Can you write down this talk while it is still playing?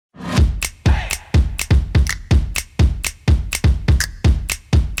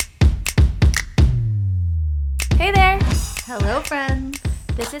Hello, friends.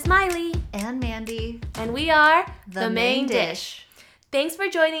 This is Miley. And Mandy. And we are The Main Dish. Thanks for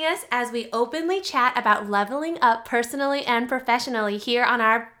joining us as we openly chat about leveling up personally and professionally here on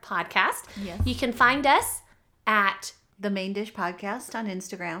our podcast. Yes. You can find us at The Main Dish Podcast on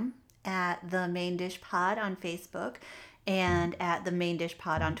Instagram, at The Main Dish Pod on Facebook, and at The Main Dish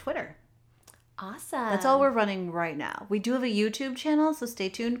Pod on Twitter. Awesome. That's all we're running right now. We do have a YouTube channel, so stay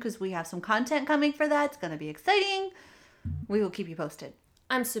tuned because we have some content coming for that. It's going to be exciting. We will keep you posted.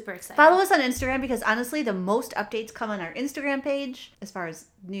 I'm super excited. Follow us on Instagram because honestly, the most updates come on our Instagram page as far as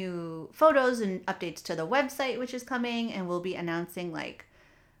new photos and updates to the website, which is coming. And we'll be announcing, I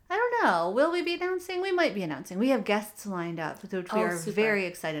don't know. Will we be announcing? We might be announcing. We have guests lined up, which we are super. very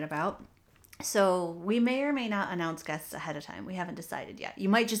excited about. So we may or may not announce guests ahead of time. We haven't decided yet. You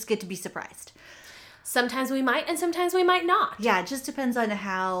might just get to be surprised. Sometimes we might and sometimes we might not. Yeah, it just depends on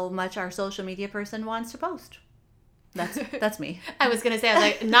how much our social media person wants to post. That's me. I was going to say, I was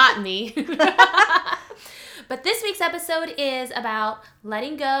like, not me. But this week's episode is about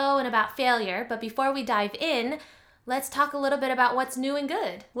letting go and about failure. But before we dive in, let's talk a little bit about what's new and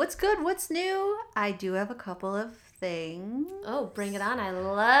good. What's good? What's new? I do have a couple of things. Oh, bring it on. I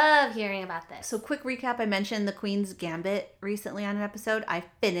love hearing about this. So quick recap, I mentioned The Queen's Gambit recently on an episode. I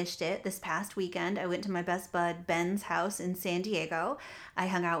finished it this past weekend. I went to my best bud Ben's house in San Diego. I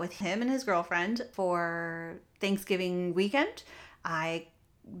hung out with him and his girlfriend for Thanksgiving weekend.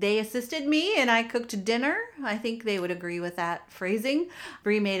 They assisted me and I cooked dinner. I think they would agree with that phrasing.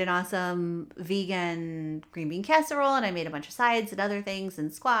 Brie made an awesome vegan green bean casserole and I made a bunch of sides and other things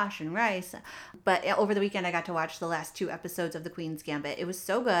and squash and rice. But over the weekend I got to watch the last 2 episodes of The Queen's Gambit. It was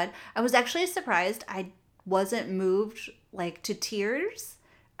so good. I was actually surprised I wasn't moved to tears.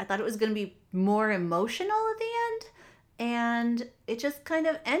 I thought it was going to be more emotional at the end. And it just kind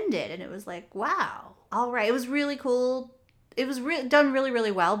of ended and it was like, wow. All right. It was really cool. It was done really,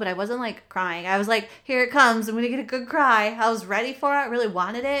 really well, but I wasn't crying. I was like, here it comes. I'm going to get a good cry. I was ready for it. I really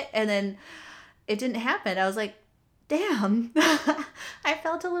wanted it. And then it didn't happen. I was like, damn. I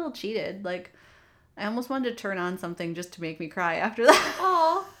felt a little cheated. I almost wanted to turn on something just to make me cry after that.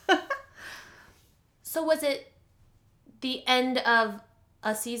 Aw. So was it the end of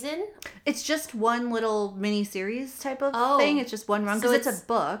a season? It's just one little mini series type of Oh. thing. It's just one run because So it's a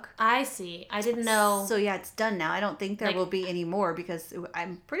book. I see. I didn't know. So yeah, it's done now. I don't think there Like- will be any more because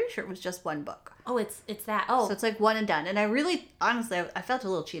I'm pretty sure it was just one book. Oh, it's that. Oh. So it's one and done. And I really, honestly, I felt a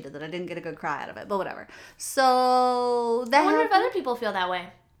little cheated that I didn't get a good cry out of it, but whatever. So that I wonder if happened. other people feel that way.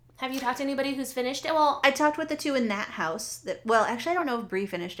 Have you talked to anybody who's finished it? Well, I talked with the 2 in that house. Actually, I don't know if Brie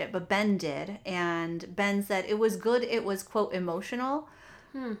finished it, but Ben did. And Ben said it was good. It was, quote, emotional.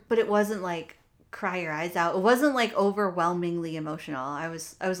 But it wasn't cry your eyes out. It wasn't overwhelmingly emotional. I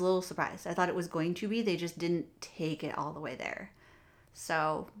was a little surprised. I thought it was going to be. They just didn't take it all the way there.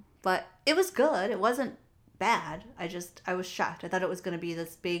 So, but it was good. It wasn't bad. I was shocked. I thought it was going to be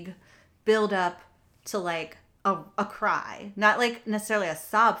this big build up to a cry. Not necessarily a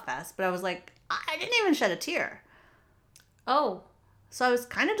sob fest, but I was like, I didn't even shed a tear. oh, So I was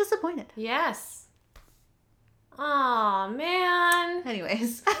kind of disappointed. yes. Aw, man.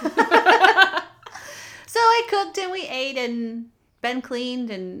 Anyways. So I cooked and we ate and Ben cleaned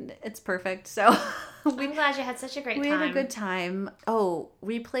and it's perfect. So I'm glad you had such a great we time. had a good time. Oh,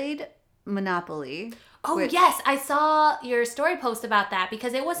 we played Monopoly. Oh, which- yes. I saw your story post about that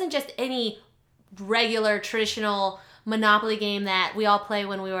because it wasn't just any regular, traditional Monopoly game that we all play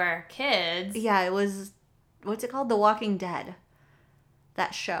when we were kids. Yeah, it was, what's it called? The Walking Dead.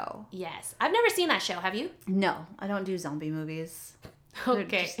 That show. Yes. I've never seen that show. Have you? No, I don't do zombie movies.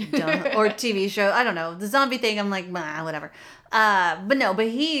 Okay. They're just dumb. Or TV show. I don't know. The zombie thing, I'm like, whatever. But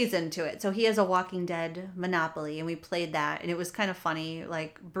he's into it. So he has a Walking Dead Monopoly, and we played that, and it was kind of funny.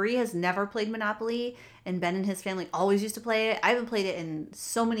 Brie has never played Monopoly, and Ben and his family always used to play it. I haven't played it in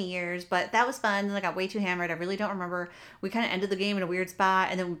so many years, but that was fun. And I got way too hammered. I really don't remember. We kind of ended the game in a weird spot,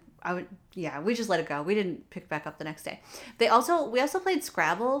 and then we just let it go. We didn't pick back up the next day. We also played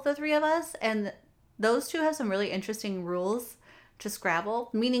Scrabble, the 3 of us, and those 2 have some really interesting rules to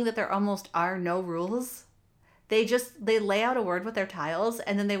Scrabble, meaning that there almost are no rules. They lay out a word with their tiles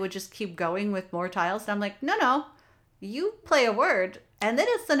and then they would just keep going with more tiles. And I'm like, no, you play a word and then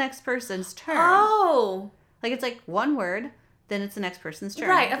it's the next person's turn. Oh. It's one word, then it's the next person's turn.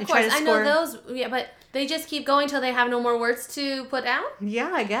 Right, of You try course. to I know score- those. Yeah, but they just keep going till they have no more words to put down?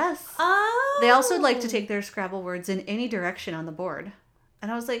 Yeah, I guess. Oh. They also like to take their Scrabble words in any direction on the board.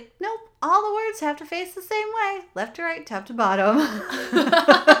 And I was like, nope, all the words have to face the same way. Left to right, top to bottom.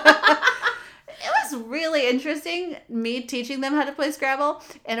 It was really interesting, me teaching them how to play Scrabble.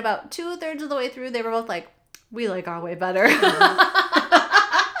 And about 2/3 of the way through, they were both like, We like our way better.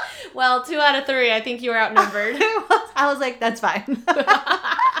 Well, 2 out of 3, I think you were outnumbered. I was like, that's fine.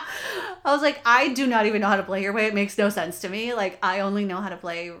 I was like, I do not even know how to play your way. It makes no sense to me. Like, I only know how to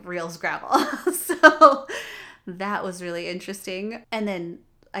play real Scrabble. So that was really interesting. And then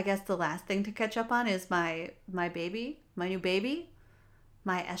I guess the last thing to catch up on is my baby, my new baby,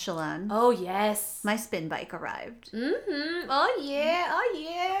 my Echelon. Oh, yes. My spin bike arrived. Mm-hmm. Oh, yeah. Oh,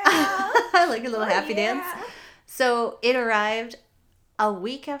 yeah. I like a little happy dance. So it arrived a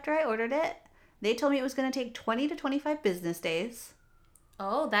week after I ordered it. They told me it was going to take 20 to 25 business days.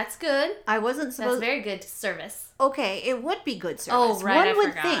 Oh, that's good. I wasn't supposed... That's very good service. Okay, it would be good service. Oh, right, One I would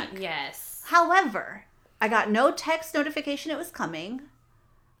forgot. think. Yes. However, I got no text notification it was coming.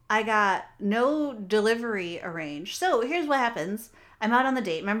 I got no delivery arranged. So here's what happens. I'm out on the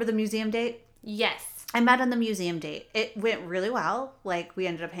date. Remember the museum date? Yes. I'm out on the museum date. It went really well. Like, we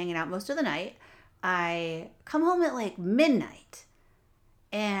ended up hanging out most of the night. I come home at like midnight.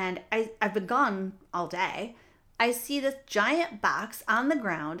 And I've been gone all day. I see this giant box on the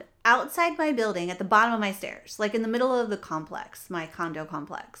ground outside my building at the bottom of my stairs, like in the middle of the complex, my condo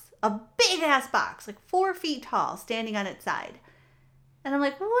complex. A big ass box, like 4 feet tall, standing on its side. And I'm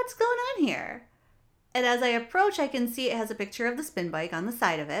like, well, what's going on here? And as I approach, I can see it has a picture of the spin bike on the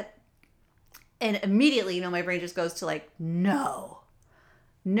side of it. And immediately, my brain just goes to like, no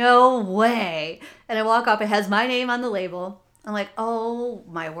way. And I walk up, it has my name on the label. I'm like, oh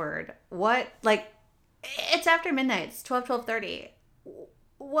my word. What? Like, it's after midnight. It's 12:30.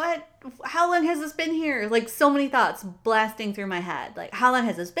 What? How long has this been here? Like, so many thoughts blasting through my head. Like, how long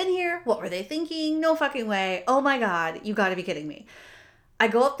has this been here? What were they thinking? No fucking way. Oh my God. You gotta be kidding me. I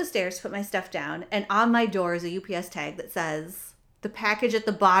go up the stairs to put my stuff down, and on my door is a UPS tag that says, the package at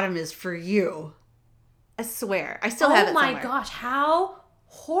the bottom is for you. I swear. I still have it somewhere. Oh my gosh. How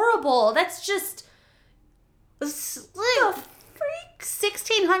horrible. That's just... Like,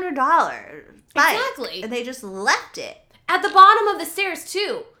 $1,600. Exactly. And they just left it. At the bottom of the stairs,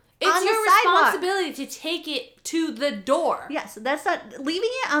 too. It's On your the sidewalk. responsibility to take it to the door. Yes, that's not...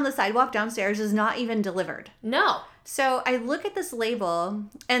 Leaving it on the sidewalk downstairs is not even delivered. No. So I look at this label,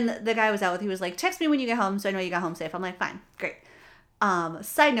 and the guy I was out with, he was like, text me when you get home so I know you got home safe. I'm like, fine, great.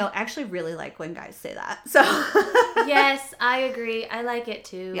 Side note, I actually really like when guys say that. So Yes, I agree. I like it,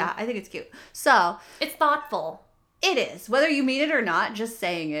 too. yeah, I think it's cute. So It's thoughtful. it is. Whether you mean it or not, just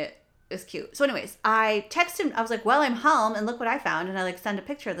saying it is cute. So anyways, I text him. I was like, well, I'm home, and look what I found. And I like send a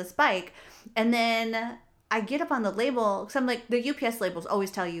picture of this bike. And then I get up on the label, because I'm like, the UPS labels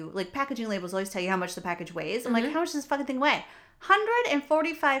always tell you, like packaging labels always tell you how much the package weighs. I'm like, how much does this fucking thing weigh?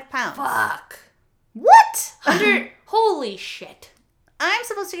 145 pounds. Fuck. What? Holy shit. I'm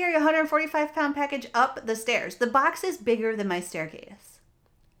supposed to carry a 145-pound package up the stairs. The box is bigger than my staircase.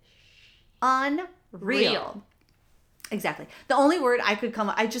 Unreal. Real. Exactly. The only word I could come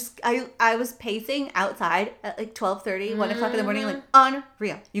up, I was pacing outside at like 12:30, 1 o'clock in the morning, like,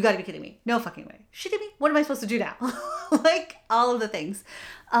 unreal. You gotta be kidding me. No fucking way. Shitting me? What am I supposed to do now? Like, all of the things.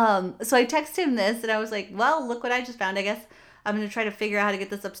 So I texted him this, and I was like, well, look what I just found. I guess I'm going to try to figure out how to get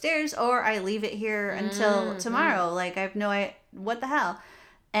this upstairs, or I leave it here until tomorrow. Like, I have no idea. What the hell?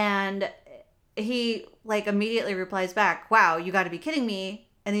 And he, like, immediately replies back, wow, you got to be kidding me.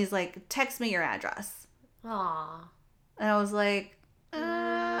 And he's like, text me your address. Aw. And I was like,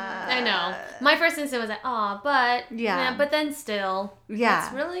 I know. My first instinct was like, aw, but... Yeah. But then still. Yeah.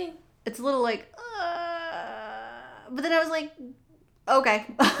 It's really... It's a little like, but then I was like, okay.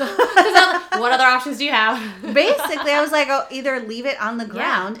 What other options do you have? Basically, I was like, oh, either leave it on the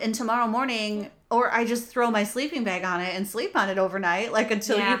ground and tomorrow morning, or I just throw my sleeping bag on it and sleep on it overnight, like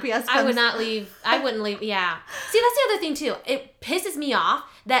until UPS comes. I would not leave. I wouldn't leave. Yeah. See, that's the other thing too. It pisses me off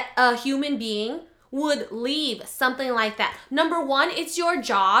that a human being would leave something like that. Number one, it's your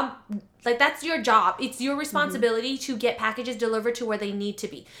job. Like, that's your job. It's your responsibility to get packages delivered to where they need to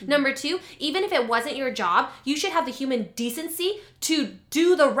be. Number two, even if it wasn't your job, you should have the human decency to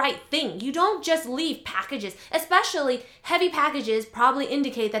do the right thing. You don't just leave packages, especially heavy packages probably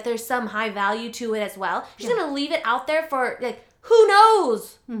indicate that there's some high value to it as well. You're just going to leave it out there for, like, who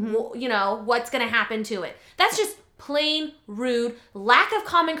knows, you know, what's going to happen to it. That's just plain rude, lack of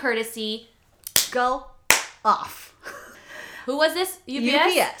common courtesy. Go off. Who was this?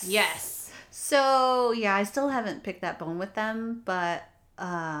 UPS. Yes. So, yeah, I still haven't picked that bone with them, but,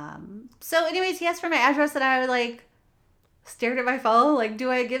 so anyways, he asked for my address, and I, like, stared at my phone, like, do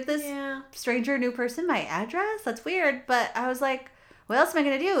I give this stranger, new person my address? That's weird, but I was like, what else am I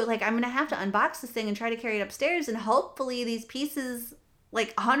going to do? Like, I'm going to have to unbox this thing and try to carry it upstairs, and hopefully these pieces,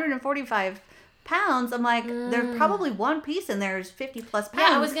 like, 145 pounds. I'm like, there's probably one piece and there's 50 plus pounds.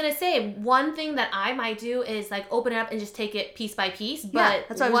 Yeah, I was gonna say one thing that I might do is like open it up and just take it piece by piece. But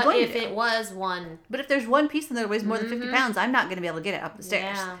that's what I was going if to do. it was one? But if there's one piece and there weighs more than 50 pounds, I'm not going to be able to get it up the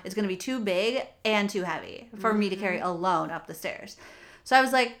stairs. Yeah. It's going to be too big and too heavy for me to carry alone up the stairs. So I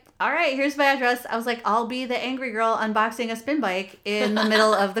was like, all right, here's my address. I was like, I'll be the angry girl unboxing a spin bike in the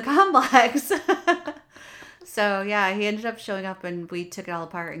middle of the complex. So yeah, he ended up showing up and we took it all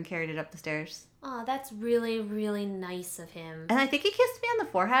apart and carried it up the stairs. Oh, that's really, really nice of him. And I think he kissed me on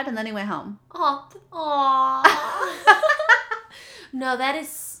the forehead and then he went home. Oh, no, that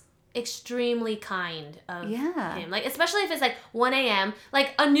is extremely kind of him. Like, especially if it's like 1 a.m.,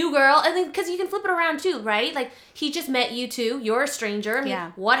 like a new girl, and then because you can flip it around too, right? Like, he just met you too. You're a stranger. I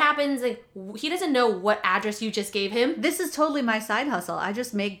mean, what happens? Like, he doesn't know what address you just gave him. This is totally my side hustle. I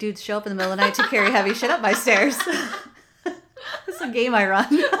just make dudes show up in the middle of the night to carry heavy shit up my stairs. It's a game I run.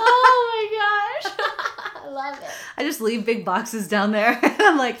 Oh my gosh. I love it. I just leave big boxes down there and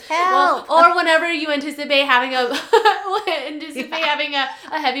I'm like, help. Well, or whenever you anticipate having a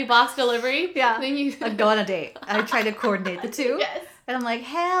heavy box delivery. Yeah. Then you go on a date. I try to coordinate the two. Yes. And I'm like,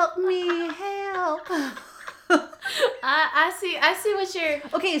 help me, help. I see what you're...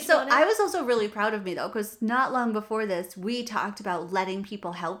 Okay, so I was also really proud of me though, because not long before this, we talked about letting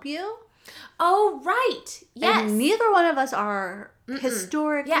people help you. Oh, right. Yes. And neither one of us are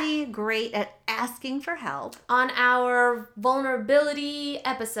historically great at asking for help. On our vulnerability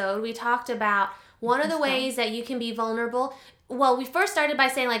episode, we talked about one of the ways that you can be vulnerable. Well, we first started by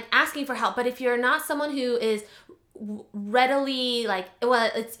saying, like, asking for help. But if you're not someone who is readily, like,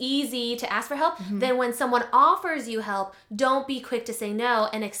 well, it's easy to ask for help, then when someone offers you help, don't be quick to say no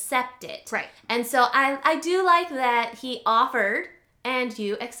and accept it. Right. And so I do like that he offered and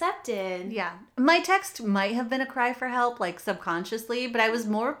you accepted. Yeah. My text might have been a cry for help, like, subconsciously, but I was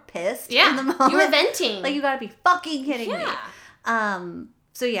more pissed in the moment. You were venting. Like, you gotta be fucking kidding me.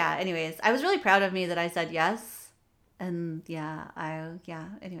 So, yeah, anyways, I was really proud of me that I said yes. And,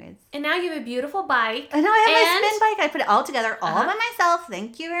 anyways. And now you have a beautiful bike. I know, I have my spin bike. I put it all together all by myself.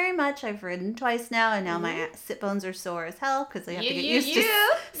 Thank you very much. I've ridden twice now, and now my sit bones are sore as hell because I have to get used to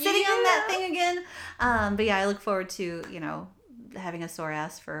sitting on that thing again. But, yeah, I look forward to, having a sore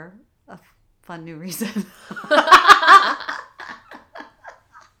ass for a fun new reason.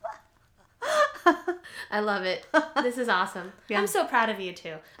 I love it. This is awesome. Yeah. I'm so proud of you too.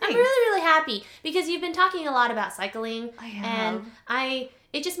 Thanks. I'm really, really happy because you've been talking a lot about cycling. I have. And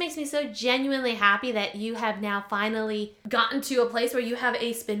it just makes me so genuinely happy that you have now finally gotten to a place where you have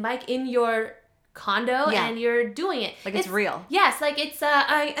a spin bike in your condo and you're doing it. Like it's real. Yes, like it's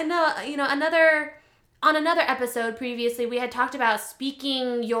on another episode previously, we had talked about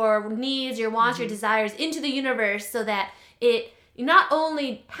speaking your needs, your wants, your desires into the universe so that it not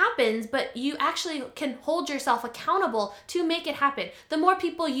only happens, but you actually can hold yourself accountable to make it happen. The more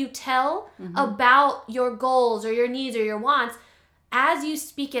people you tell about your goals or your needs or your wants, as you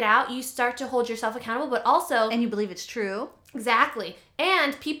speak it out, you start to hold yourself accountable, but also... And you believe it's true. Exactly.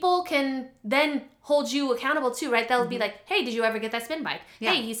 And people can then hold you accountable too, right? They'll be like, hey, did you ever get that spin bike?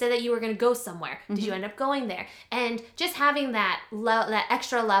 Yeah. Hey, you said that you were going to go somewhere. Did you end up going there? And just having that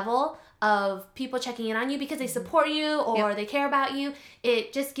extra level of people checking in on you because they support you or they care about you,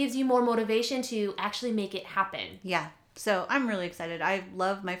 it just gives you more motivation to actually make it happen. Yeah. So I'm really excited. I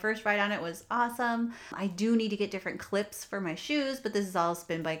love my first ride on it. Was awesome. I do need to get different clips for my shoes, but this is all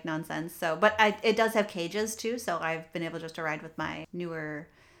spin bike nonsense. So, but it does have cages too, so I've been able just to ride with my newer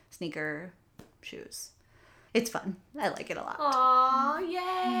sneaker shoes. It's fun. I like it a lot. Aw,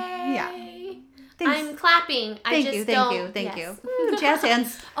 yay! Yeah. Thanks. I'm clapping. Thank you. Jazz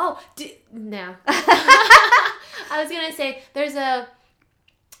hands. Oh, no. I was gonna say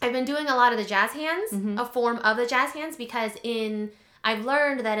I've been doing a lot of the jazz hands, a form of the jazz hands, because I've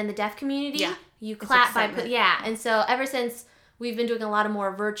learned that in the deaf community, you clap by and so ever since we've been doing a lot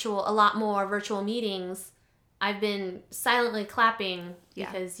more virtual meetings, I've been silently clapping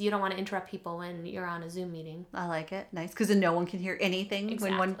because you don't want to interrupt people when you're on a Zoom meeting. I like it. Nice, because then no one can hear anything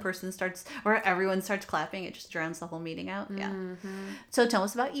when one person starts or everyone starts clapping. It just drowns the whole meeting out. Yeah. So tell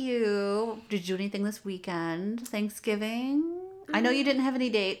us about you. Did you do anything this weekend? Thanksgiving? I know you didn't have any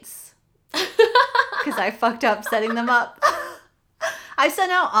dates because I fucked up setting them up. I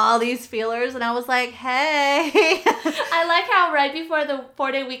sent out all these feelers and I was like, hey. I like how right before the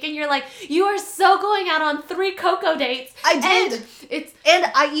 4-day weekend, you're like, you are so going out on 3 Coco dates. I did. And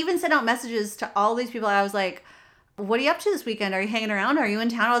I even sent out messages to all these people. I was like, what are you up to this weekend? Are you hanging around? Are you in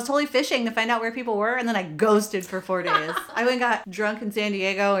town? I was totally fishing to find out where people were, and then I ghosted for 4 days. I went and got drunk in San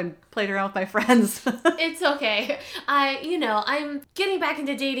Diego and played around with my friends. It's okay. I'm getting back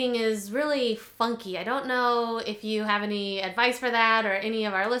into dating is really funky. I don't know if you have any advice for that or any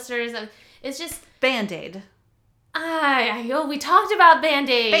of our listeners. It's just Band-Aid. We talked about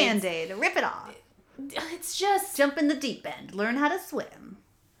Band-Aids. Band-Aid. Rip it off. It's just Jump in the deep end. Learn how to swim.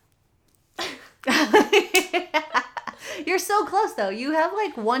 You're so close though. You have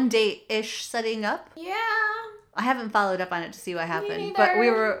like 1 date-ish setting up. yeah. I haven't followed up on it to see what happened, neither, but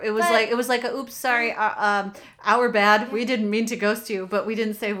it was like a oops, sorry, our bad. We didn't mean to ghost you, but we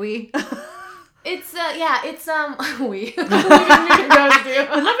didn't say we. It's we didn't even ghost you.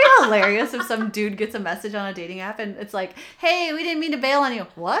 Wouldn't that be hilarious if some dude gets a message on a dating app and it's like, hey, we didn't mean to bail on you.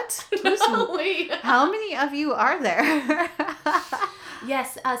 What? No, we. How many of you are there?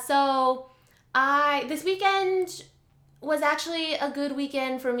 Yes. So this weekend was actually a good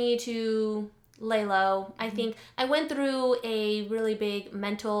weekend for me to lay low. I think I went through a really big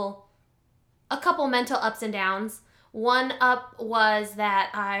a couple mental ups and downs. One up was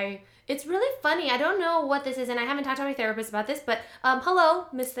that it's really funny. I don't know what this is, and I haven't talked to my therapist about this, but hello,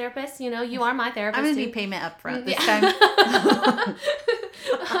 Miss Therapist. You are my therapist. I'm going to too. be payment up front this time.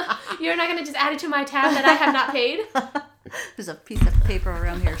 You're not going to just add it to my tab that I have not paid? There's a piece of paper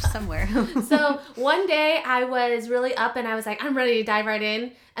around here somewhere. So one day I was really up and I was like, I'm ready to dive right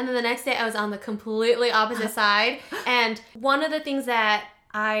in. And then the next day I was on the completely opposite side. And one of the things that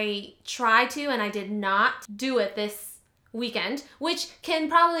I tried to, and I did not do it this weekend, which can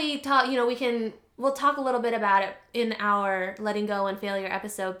probably talk, we'll talk a little bit about it in our letting go and failure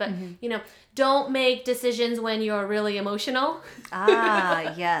episode, but don't make decisions when you're really emotional.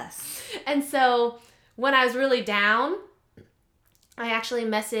 Yes. And so when I was really down, I actually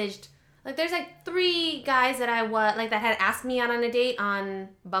messaged, there's 3 guys that that had asked me out on a date on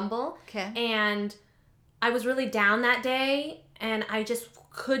Bumble. Okay. And I was really down that day and I just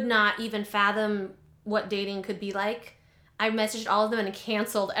could not even fathom what dating could be like. I messaged all of them and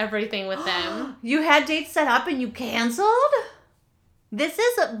canceled everything with them. You had dates set up and you canceled? This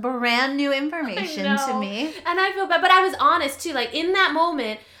is brand new information to me. And I feel bad, but I was honest too. In that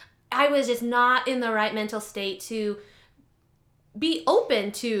moment, I was just not in the right mental state to be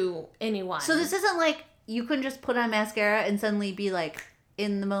open to anyone. So this isn't like you couldn't just put on mascara and suddenly be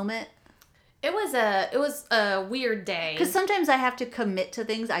in the moment? It was a weird day. Because sometimes I have to commit to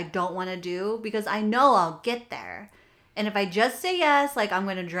things I don't want to do because I know I'll get there. And if I just say yes, I'm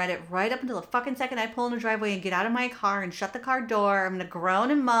going to dread it right up until the fucking second I pull in the driveway and get out of my car and shut the car door. I'm going to groan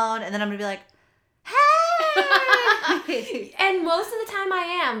and moan, and then I'm going to be like, hey! And most of the time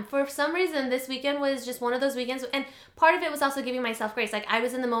I am. For some reason, this weekend was just one of those weekends. And part of it was also giving myself grace. I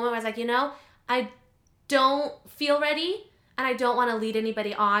was in the moment where I was like, I don't feel ready, and I don't want to lead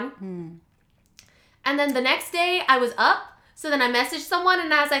anybody on. And then the next day, I was up. So then I messaged someone,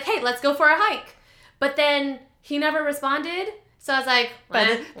 and I was like, hey, let's go for a hike. But then he never responded. So I was like,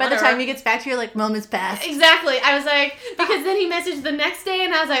 by the time he gets back to you, moments pass. Exactly. I was like, because then he messaged the next day,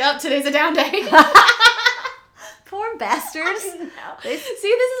 and I was like, oh, today's a down day. Poor bastards. See, this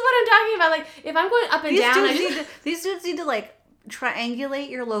is what I'm talking about. If I'm going up and down, these dudes need to triangulate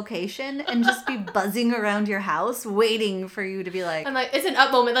your location and just be buzzing around your house, waiting for you to be like, I'm like, it's an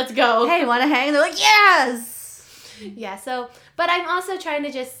up moment. Let's go. Hey, want to hang? They're like, yes. Yeah. So, but I'm also trying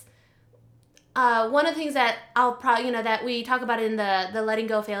to just. One of the things that I'll probably, that we talk about in the letting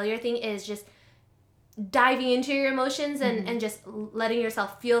go failure thing is just diving into your emotions and just letting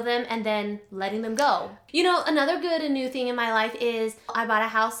yourself feel them and then letting them go. Another good and new thing in my life is I bought a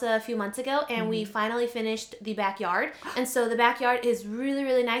house a few months ago and we finally finished the backyard. And so the backyard is really,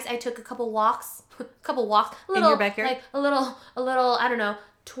 really nice. I took a couple walks, in your backyard? a little, I don't know,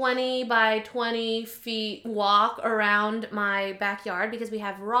 20 by 20 feet walk around my backyard because we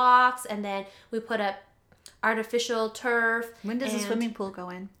have rocks and then we put up artificial turf. When does the swimming pool go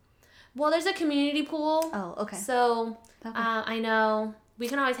in? Well, there's a community pool. Oh, okay. So I know we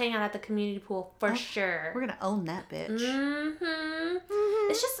can always hang out at the community pool for sure. We're going to own that bitch.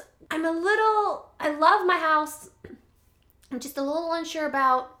 It's just, I love my house. I'm just a little unsure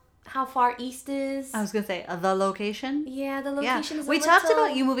about how far east is. I was going to say, the location? Yeah, the location is We talked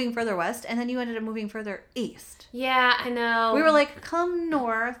about you moving further west, and then you ended up moving further east. Yeah, I know. We were like, come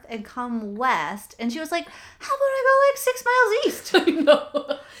north and come west. And she was like, how about I go 6 miles east? I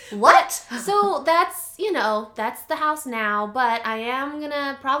know. What? So that's, that's the house now. But I am going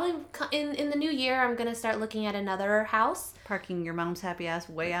to probably, in the new year, I'm going to start looking at another house. Parking your mom's happy ass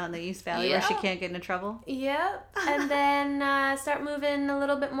way out in the East Valley where she can't get into trouble. Yep. And then start moving a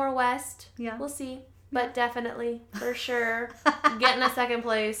little bit more west. Yeah. We'll see. but definitely, for sure, getting a second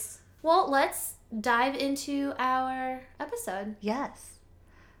place. Well, let's dive into our episode. Yes.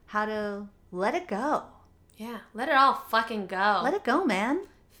 How to let it go. Yeah, let it all fucking go. Let it go, man.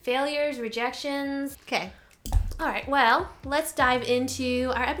 Failures, rejections. Okay. All right, well, let's dive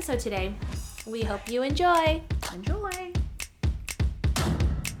into our episode today. We hope you enjoy. Enjoy.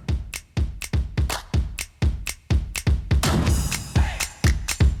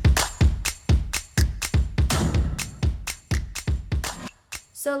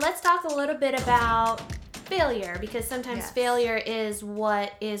 So let's talk a little bit about failure, because sometimes failure is why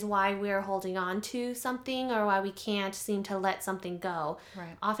we're holding on to something, or why we can't seem to let something go.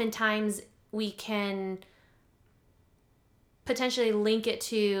 Right. Oftentimes we can potentially link it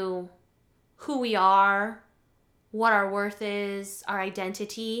to who we are, what our worth is, our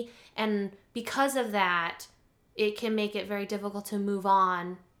identity, and because of that, it can make it very difficult to move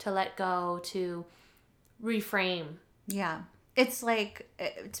on, to let go, to reframe. Yeah. It's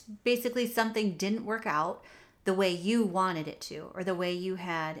basically something didn't work out the way you wanted it to, or the way you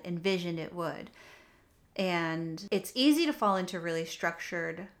had envisioned it would. And it's easy to fall into really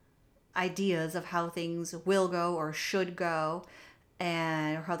structured ideas of how things will go or should go,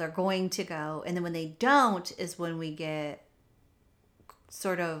 and or how they're going to go. And then when they don't is when we get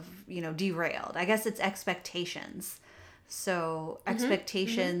sort of, derailed. I guess it's expectations. So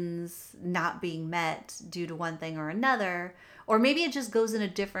expectations not being met due to one thing or another, or maybe it just goes in a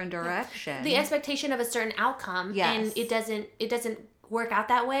different direction. The expectation of a certain outcome, and it doesn't work out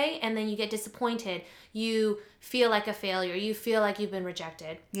that way, and then you get disappointed. You feel like a failure. You feel like you've been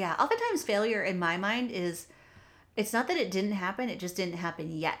rejected. Yeah, oftentimes failure in my mind is, it's not that it didn't happen, it just didn't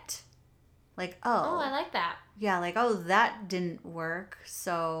happen yet. Like, Oh, I like that. Yeah, like, that didn't work,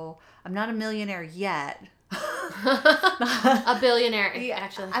 so I'm not a millionaire yet. A billionaire,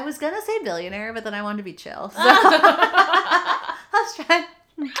 actually. I was going to say billionaire, but then I wanted to be chill. So I was trying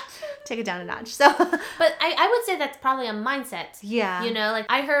to take it down a notch. So, but I would say that's probably a mindset. Yeah. Like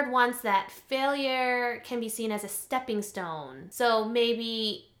I heard once that failure can be seen as a stepping stone. So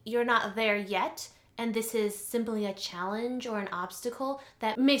maybe you're not there yet, and this is simply a challenge or an obstacle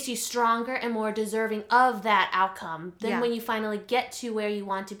that makes you stronger and more deserving of that outcome. Then when you finally get to where you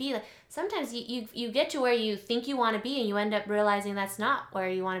want to be, like sometimes you get to where you think you want to be, and you end up realizing that's not where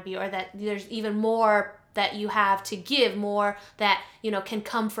you want to be, or that there's even more that you have to give, more that, can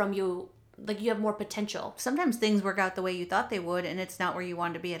come from you. Like you have more potential. Sometimes things work out the way you thought they would, and it's not where you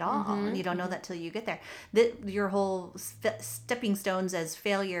want to be at all. And you don't know that till you get there. Your whole stepping stones as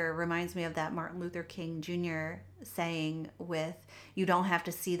failure reminds me of that Martin Luther King Jr. saying with, you don't have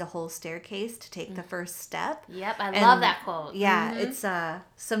to see the whole staircase to take the first step. Yep, I love that quote. Yeah, it's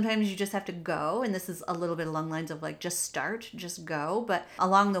sometimes you just have to go, and this is a little bit along the lines of like, just start, just go. But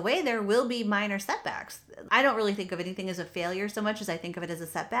along the way, there will be minor setbacks. I don't really think of anything as a failure so much as I think of it as a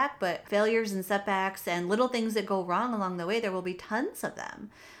setback, but failures and setbacks and little things that go wrong along the way, there will be tons of them.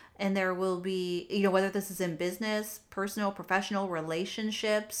 And there will be, whether this is in business, personal, professional,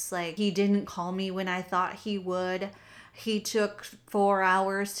 relationships, like he didn't call me when I thought he would. He took 4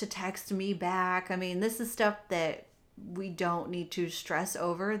 hours to text me back. I mean, this is stuff that we don't need to stress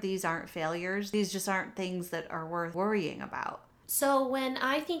over. These aren't failures. These just aren't things that are worth worrying about. So when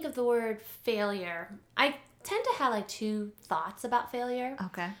I think of the word failure, I tend to have like two thoughts about failure.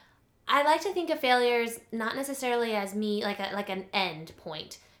 Okay. I like to think of failures not necessarily as like an end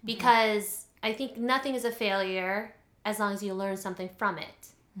point, because I think nothing is a failure as long as you learn something from it.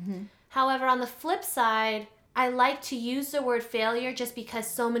 Mm-hmm. However, on the flip side, I like to use the word failure just because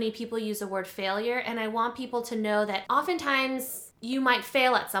so many people use the word failure, and I want people to know that oftentimes you might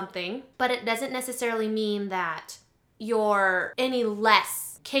fail at something, but it doesn't necessarily mean that you're any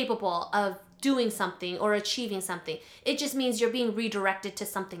less capable of doing something or achieving something. It just means you're being redirected to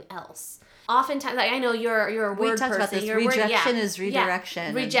something else. Oftentimes, like I know you're a word person. We talked about this. Rejection is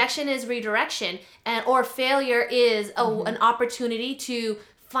redirection. Yeah. Rejection is redirection, or failure is an opportunity to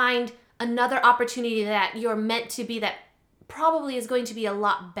find another opportunity that you're meant to be, that probably is going to be a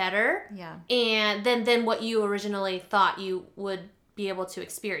lot better. Yeah. And than what you originally thought you would be able to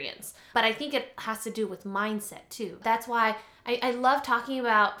experience. But I think it has to do with mindset too. That's why I love talking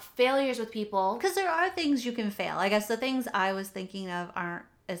about failures with people. Because there are things you can fail. I guess the things I was thinking of aren't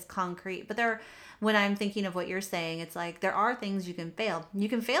as concrete, but when I'm thinking of what you're saying, it's like there are things you can fail. You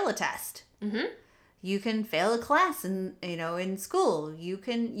can fail a test. Mm-hmm. You can fail a class in school.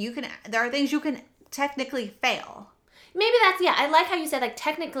 There are things you can technically fail. Maybe I like how you said like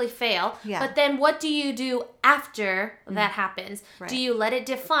technically fail, but then what do you do after that happens? Right. Do you let it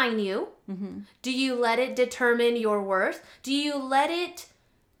define you? Mm-hmm. Do you let it determine your worth? Do you let it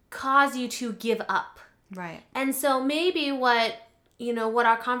cause you to give up. Right. And so maybe what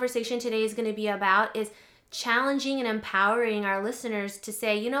our conversation today is going to be about is challenging and empowering our listeners to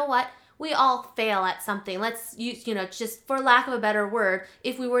say, you know what? We all fail at something. Let's use, just for lack of a better word,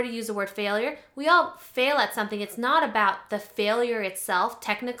 if we were to use the word failure, we all fail at something. It's not about the failure itself,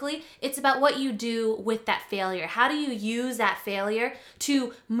 technically. It's about what you do with that failure. How do you use that failure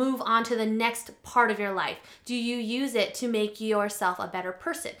to move on to the next part of your life? Do you use it to make yourself a better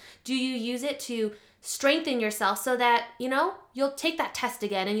person? Do you use it to strengthen yourself so that, you'll take that test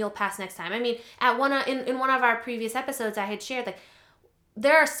again and you'll pass next time? I mean, in one of our previous episodes, I had shared,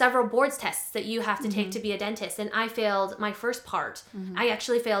 there are several boards tests that you have to take to be a dentist, and I failed my first part. I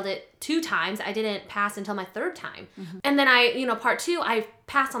actually failed it 2 times. I didn't pass until my 3rd time. And then part 2, I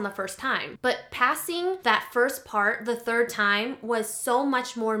passed on the first time. But passing that first part the 3rd time was so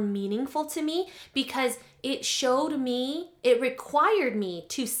much more meaningful to me because it required me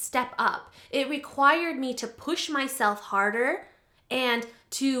to step up. It required me to push myself harder and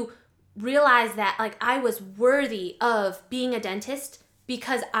to realize that I was worthy of being a dentist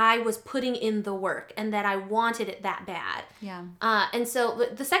because I was putting in the work and that I wanted it that bad. Yeah. And so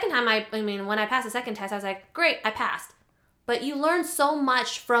the second time, when I passed the second test, I was like, great, I passed. But you learn so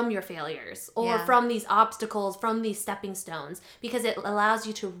much from your failures or from these obstacles, from these stepping stones, because it allows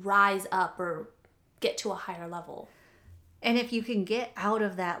you to rise up or get to a higher level. And if you can get out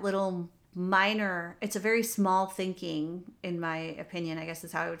of that little minor, it's a very small thinking, in my opinion, I guess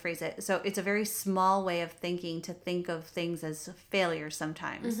is how I would phrase it. So it's a very small way of thinking to think of things as failures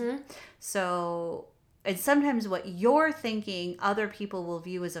sometimes. So, and sometimes what you're thinking other people will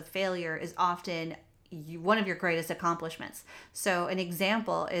view as a failure is often one of your greatest accomplishments. So an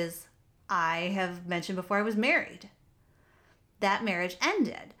example is, I have mentioned before, I was married. That marriage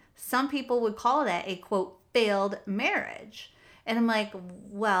ended. Some people would call that a, quote, failed marriage. And I'm like,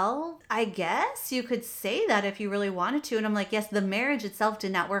 well, I guess you could say that if you really wanted to. And I'm like, yes, the marriage itself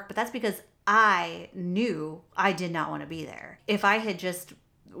did not work, but that's because I knew I did not want to be there. If I had just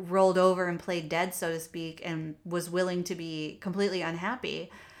rolled over and played dead, so to speak, and was willing to be completely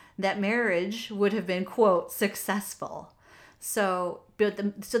unhappy, that marriage would have been, quote, successful. So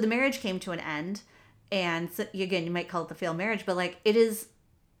the marriage came to an end. And so, again, you might call it the failed marriage, but it is,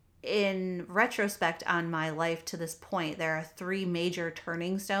 in retrospect on my life to this point, there are 3 major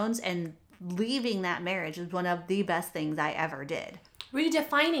turning stones, and leaving that marriage is one of the best things I ever did.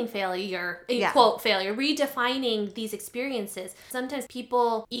 Redefining failure, quote, failure, redefining these experiences. Sometimes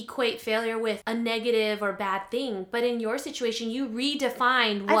people equate failure with a negative or bad thing, but in your situation, you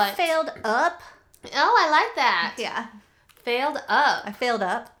redefined what... I failed up. Oh, I like that. Yeah. Failed up. I failed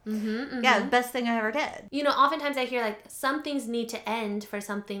up. Yeah, the best thing I ever did. Oftentimes I hear some things need to end for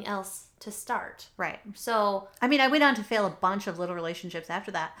something else to start. Right. So, I mean, I went on to fail a bunch of little relationships after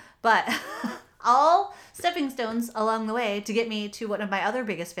that, but all stepping stones along the way to get me to one of my other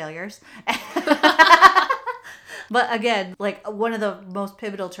biggest failures. But again, one of the most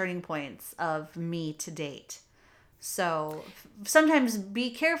pivotal turning points of me to date. So sometimes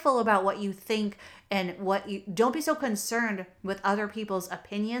be careful about what you think and don't be so concerned with other people's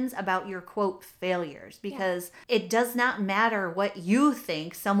opinions about your, quote, failures, because it does not matter what you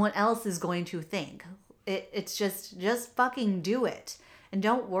think someone else is going to think. It's just fucking do it. And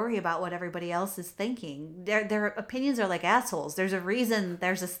don't worry about what everybody else is thinking. Their opinions are like assholes. There's a reason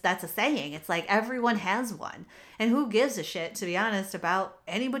that's a saying. It's everyone has one. And who gives a shit, to be honest, about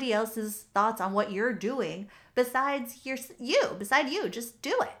anybody else's thoughts on what you're doing besides you. Just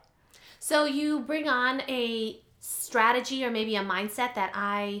do it. So you bring on a strategy or maybe a mindset that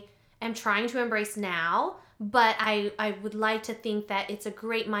I am trying to embrace now, but I would like to think that it's a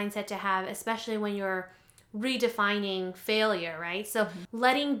great mindset to have, especially when you're redefining failure, right? So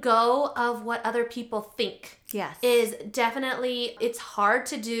letting go of what other people think is definitely, it's hard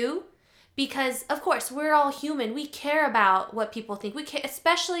to do because, of course, we're all human. We care about what people think. We care,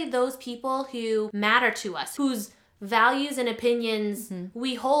 especially those people who matter to us, whose values and opinions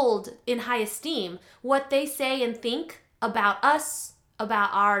we hold in high esteem. What they say and think about us, about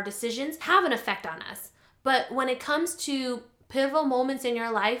our decisions, have an effect on us. But when it comes to pivotal moments in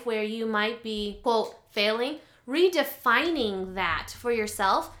your life where you might be, quote, failing, redefining that for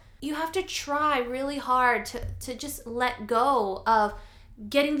yourself, you have to try really hard to just let go of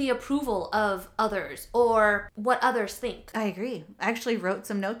getting the approval of others or what others think. I agree. I actually wrote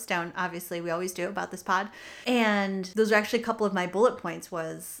some notes down. Obviously, we always do about this pod. And those are actually a couple of my bullet points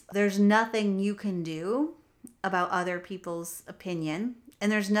was there's nothing you can do about other people's opinion,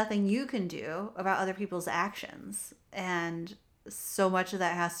 and there's nothing you can do about other people's actions. And so much of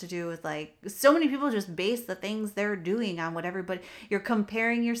that has to do with like, so many people just base the things they're doing on what everybody, you're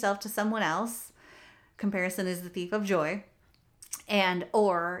comparing yourself to someone else. Comparison is the thief of joy. And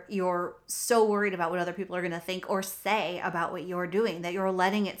or you're so worried about what other people are going to think or say about what you're doing that you're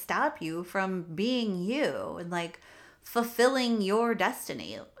letting it stop you from being you and like fulfilling your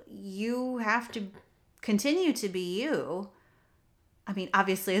destiny. You have to continue to be you. I mean,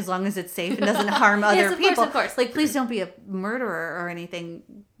 obviously, as long as it's safe and doesn't harm other Yes, of people. course, of course. Like, please don't be a murderer or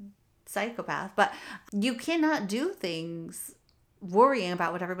anything, psychopath. But you cannot do things worrying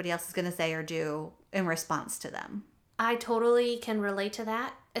about what everybody else is going to say or do in response to them. I totally can relate to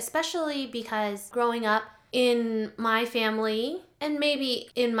that, especially because growing up in my family and maybe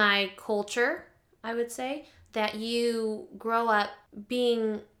in my culture, I would say, that you grow up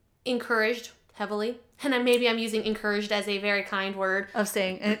being encouraged heavily. And maybe I'm using encouraged as a very kind word. Of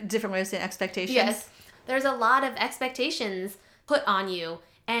saying, a different way of saying expectations. Yes. There's a lot of expectations put on you.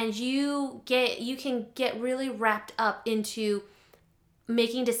 And you can get really wrapped up into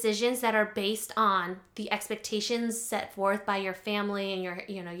making decisions that are based on the expectations set forth by your family and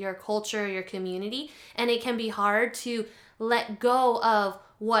your culture, your community. And it can be hard to let go of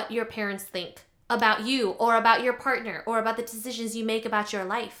what your parents think about you or about your partner or about the decisions you make about your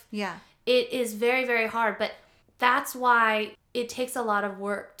life. Yeah. It is very, very hard, but that's why it takes a lot of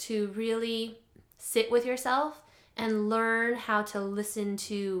work to really sit with yourself and learn how to listen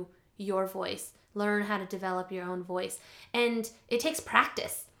to your voice, learn how to develop your own voice. And it takes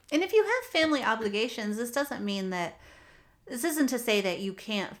practice. And if you have family obligations, this isn't to say that you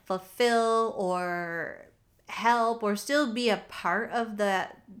can't fulfill or help or still be a part of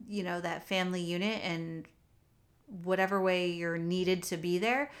that family unit and whatever way you're needed to be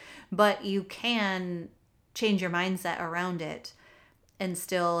there, but you can change your mindset around it and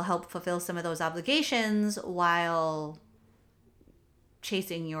still help fulfill some of those obligations while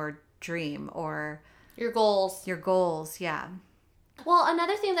chasing your dream or your goals. Yeah. Well,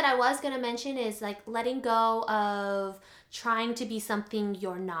 another thing that I was going to mention is like letting go of trying to be something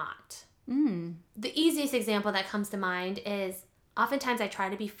you're not. The easiest example that comes to mind is oftentimes I try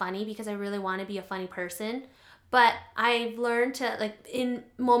to be funny because I really want to be a funny person. But I've learned to, like, in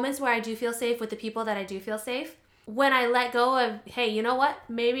moments where I do feel safe with the people that I do feel safe, when I let go of, hey, you know what?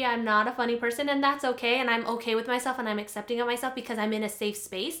 Maybe I'm not a funny person and that's okay. And I'm okay with myself and I'm accepting of myself because I'm in a safe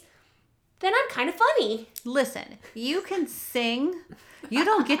space. Then I'm kind of funny. Listen, you can sing. You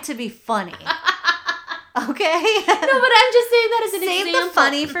don't get to be funny. Okay? No, but I'm just saying that as an example. Save the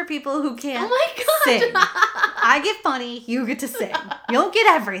funny for people who can't sing. I get funny, you get to sing. You don't get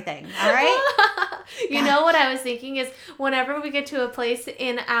everything, all right? You know what I was thinking is whenever we get to a place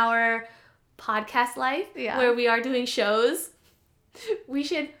in our podcast life where we are doing shows, we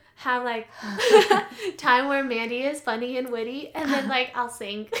should have like time where Mandy is funny and witty and then like I'll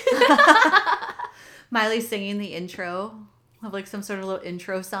sing. Miley's singing the intro of like some sort of little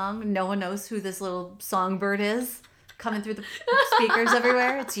intro song. No one knows who this little songbird is coming through the speakers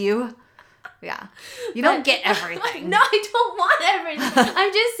everywhere. It's you. Yeah. You don't get everything. No, I don't want everything.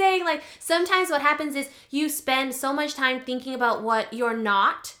 I'm just saying, like, sometimes what happens is you spend so much time thinking about what you're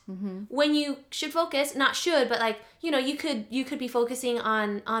not when you should focus, not should, but like, you could be focusing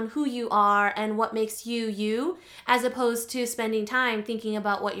on who you are and what makes you you, as opposed to spending time thinking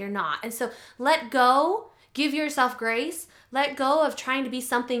about what you're not. And so let go, give yourself grace, let go of trying to be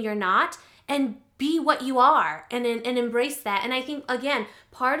something you're not, and be what you are and embrace that. And I think, again,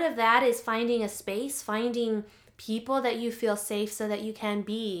 part of that is finding a space, finding people that you feel safe so that you can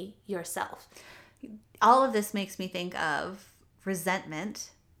be yourself. All of this makes me think of resentment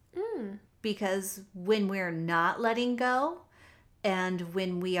because when we're not letting go and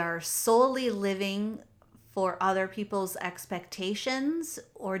when we are solely living for other people's expectations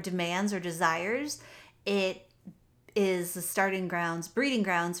or demands or desires, it is the breeding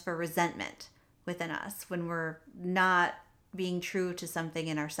grounds for resentment within us when we're not being true to something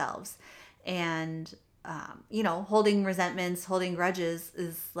in ourselves. And, holding resentments, holding grudges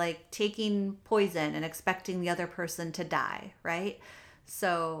is like taking poison and expecting the other person to die, right?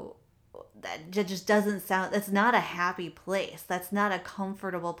 So that just doesn't that's not a happy place. That's not a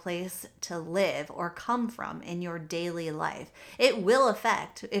comfortable place to live or come from in your daily life. It will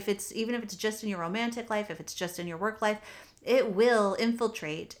affect, even if it's just in your romantic life, if it's just in your work life, it will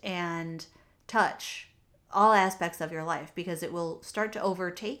infiltrate and touch all aspects of your life because it will start to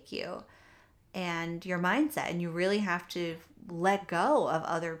overtake you and your mindset, and you really have to let go of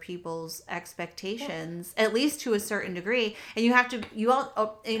other people's expectations, at least to a certain degree. And you have to,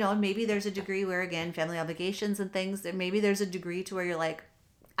 maybe there's a degree where, again, family obligations and things, that maybe there's a degree to where you're like,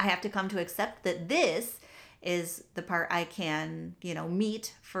 I have to come to accept that this is the part I can,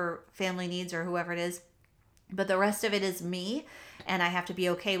 meet for family needs or whoever it is. But the rest of it is me, and I have to be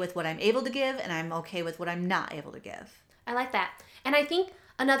okay with what I'm able to give, and I'm okay with what I'm not able to give. I like that. And I think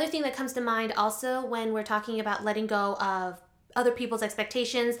another thing that comes to mind also when we're talking about letting go of other people's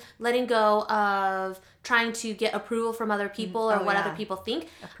expectations, letting go of trying to get approval from other people or what other people think.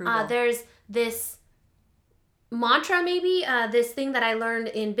 There's this mantra maybe, this thing that I learned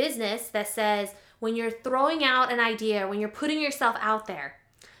in business that says when you're throwing out an idea, when you're putting yourself out there,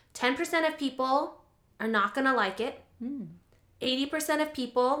 10% of people are not going to like it. 80% of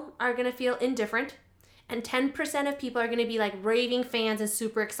people are going to feel indifferent. And 10% of people are going to be like raving fans and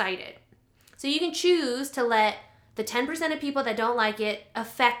super excited. So you can choose to let the 10% of people that don't like it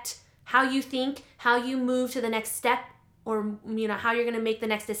affect how you think, how you move to the next step, or how you're going to make the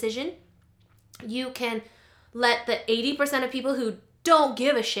next decision. You can let the 80% of people who don't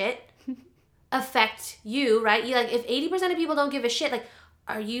give a shit affect you, right? You like if 80% of people don't give a shit, like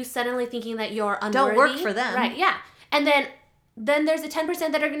are you suddenly thinking that you're unworthy? Don't work for them. Right, yeah. And then there's the 10%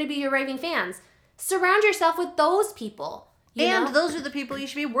 that are going to be your raving fans. Surround yourself with those people. And those are the people you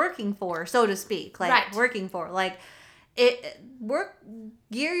should be working for, so to speak. Working for.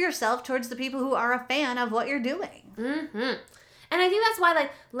 Gear yourself towards the people who are a fan of what you're doing. Mm-hmm. And I think that's why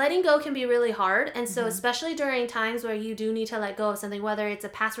letting go can be really hard. And so especially during times where you do need to let go of something, whether it's a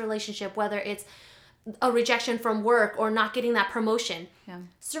past relationship, whether it's a rejection from work or not getting that promotion,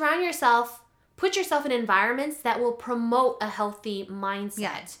 surround yourself, put yourself in environments that will promote a healthy mindset.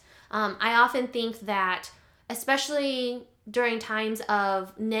 Yeah. I often think that, especially during times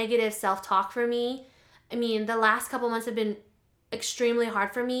of negative self-talk for me, the last couple months have been extremely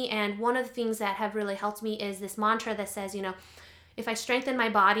hard for me. And one of the things that have really helped me is this mantra that says, if I strengthen my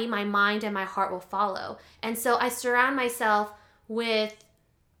body, my mind and my heart will follow. And so I surround myself with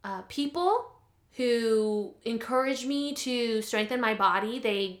people who encourage me to strengthen my body.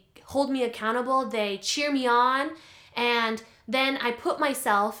 They hold me accountable. They cheer me on. And then I put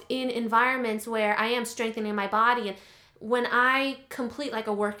myself in environments where I am strengthening my body. And when I complete like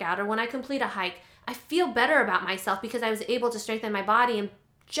a workout or when I complete a hike, I feel better about myself because I was able to strengthen my body. And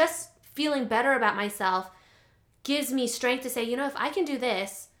just feeling better about myself gives me strength to say, if I can do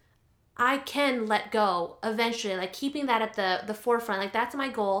this, I can let go eventually. Like keeping that at the forefront. Like that's my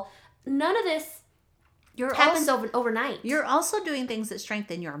goal. None of this happens overnight. You're also doing things that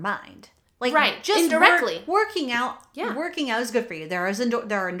strengthen your mind. Just indirectly. Working out is good for you. There are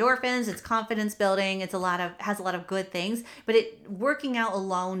endorphins. It's confidence building. It's has a lot of good things. But working out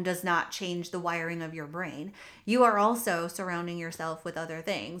alone does not change the wiring of your brain. You are also surrounding yourself with other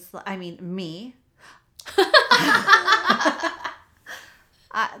things. Me.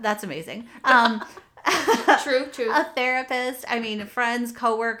 That's amazing. True. A therapist. Friends,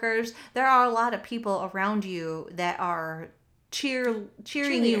 coworkers. There are a lot of people around you that are cheering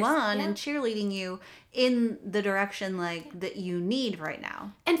you on and cheerleading you in the direction that you need right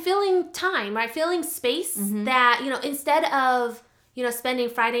now. And filling time, right? Filling space that, instead of, spending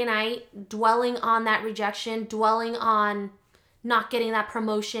Friday night dwelling on that rejection, dwelling on not getting that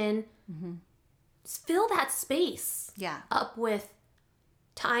promotion, fill that space up with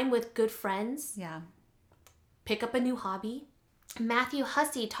time with good friends. Yeah. Pick up a new hobby. Matthew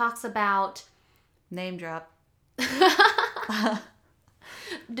Hussey talks about... Name drop.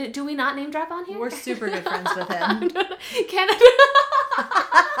 Do we not name drop on here? We're super good friends with him.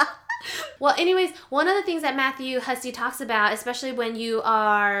 Well, anyways, one of the things that Matthew Hussey talks about, especially when you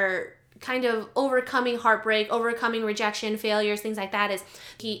are kind of overcoming heartbreak, overcoming rejection, failures, things like that, is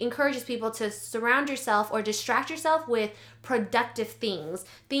he encourages people to surround yourself or distract yourself with productive things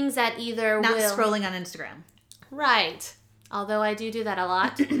that either not scrolling on Instagram. Right. Although I do that a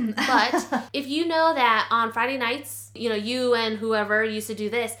lot. But if you know that on Friday nights, you and whoever used to do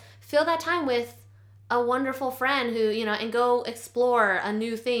this, fill that time with a wonderful friend who, and go explore a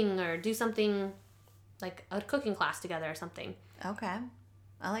new thing or do something like a cooking class together or something. Okay.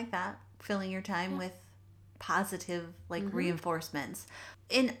 I like that. Filling your time with positive, reinforcements.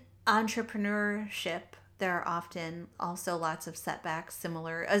 In entrepreneurship, there are often also lots of setbacks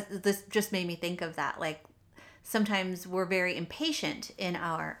similar. This just made me think of that, sometimes we're very impatient in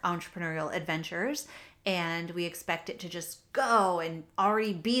our entrepreneurial adventures and we expect it to just go and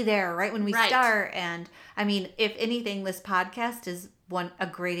already be there right when we start. And if anything, this podcast is a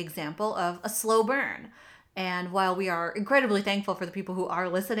great example of a slow burn. And while we are incredibly thankful for the people who are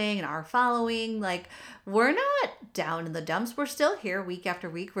listening and are following, we're not down in the dumps. We're still here week after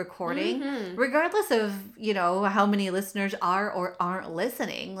week recording, regardless of, how many listeners are or aren't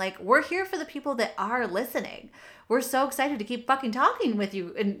listening. We're here for the people that are listening. We're so excited to keep fucking talking with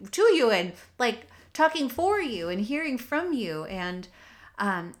you and to you and talking for you and hearing from you. And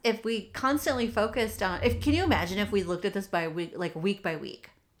if we constantly focused on, can you imagine if we looked at this by week, like week by week?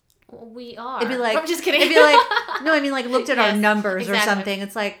 We are. It'd be like, I'm just kidding. It'd be like, no, I mean like looked at our numbers exactly. or something.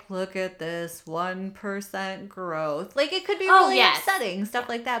 It's like, look at this 1% growth. Like it could be really upsetting, stuff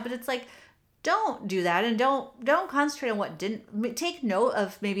like that. But it's like, don't do that, and don't concentrate on what didn't. Take note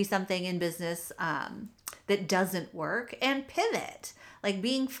of maybe something in business that doesn't work and pivot. Like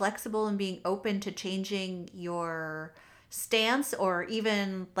being flexible and being open to changing your stance, or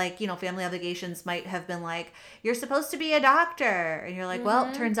even like, family obligations might have been like, you're supposed to be a doctor, and you're like,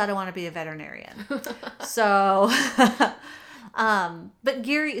 well, turns out I want to be a veterinarian. So but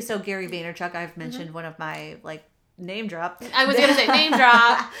Gary Vaynerchuk, I've mentioned one of my like name drop. I was gonna say name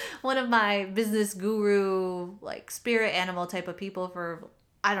drop. One of my business guru, like spirit animal type of people for,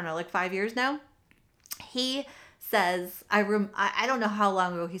 I don't know, like 5 years now. He says, I don't know how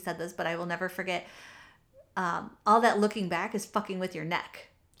long ago he said this, but I will never forget. All that looking back is fucking with your neck.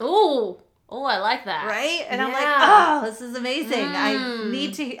 Oh, I like that. Right? And I'm like, oh, this is amazing.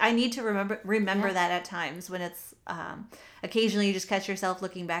 I need to remember that at times when it's occasionally you just catch yourself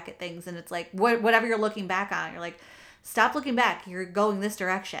looking back at things, and it's like whatever you're looking back on, you're like, stop looking back. You're going this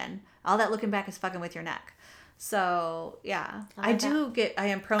direction. All that looking back is fucking with your neck. So yeah, I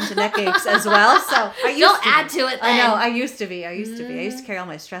am prone to neck aches as well. So don't add to it. Then. I know. I used to be. I used to carry all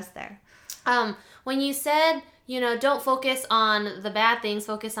my stress there. When you said, don't focus on the bad things,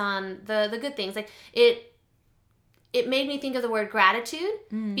 focus on the good things. Like it made me think of the word gratitude,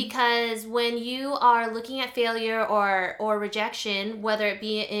 because when you are looking at failure or rejection, whether it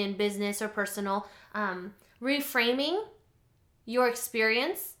be in business or personal, reframing your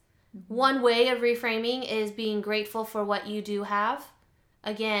experience. One way of reframing is being grateful for what you do have.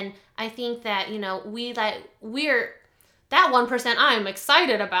 Again, I think that, we're that 1% I'm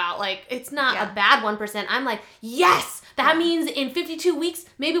excited about. Like, it's not a bad 1%. I'm like, yes, that means in 52 weeks,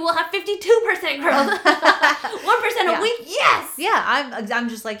 maybe we'll have 52% growth. 1% a week, yes. Yeah, I'm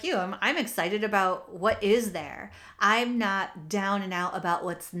just like you. I'm excited about what is there. I'm not down and out about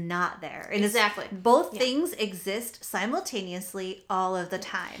what's not there. And exactly. Both things exist simultaneously all of the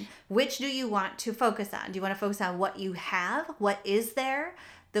time. Which do you want to focus on? Do you want to focus on what you have? What is there?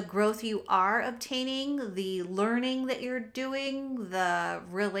 The growth you are obtaining, the learning that you're doing, the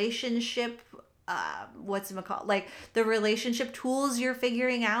relationship, like the relationship tools you're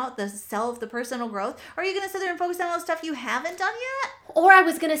figuring out, the personal growth. Or are you going to sit there and focus on all the stuff you haven't done yet? Or I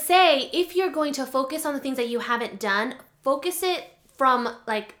was going to say, if you're going to focus on the things that you haven't done, focus it from,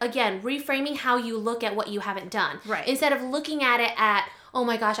 like, again, reframing how you look at what you haven't done. Right. Instead of looking at it at, oh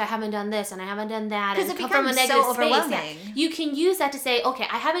my gosh, I haven't done this and I haven't done that. Because it becomes from a negative so overwhelming. Space. You can use that to say, okay,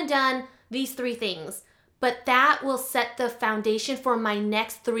 I haven't done these 3 things, but that will set the foundation for my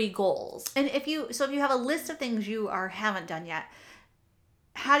next 3 goals. And if you have a list of things you haven't done yet,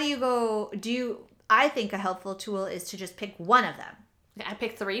 how do you go? I think a helpful tool is to just pick one of them. I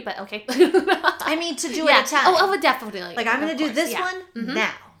picked 3, but okay. I mean, to do it at a time. Oh, definitely. Like, I'm going to do this one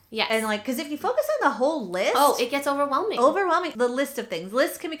now. Yes. And like, because if you focus on the whole list. Oh, it gets overwhelming. The list of things.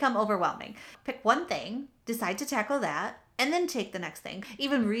 Lists can become overwhelming. Pick one thing, decide to tackle that, and then take the next thing.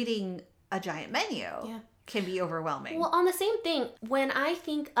 Even reading a giant menu can be overwhelming. Well, on the same thing, when I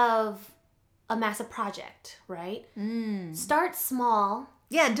think of a massive project, right? Start small.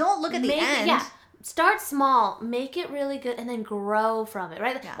 Yeah, don't look at the end. Yeah. Start small, make it really good, and then grow from it,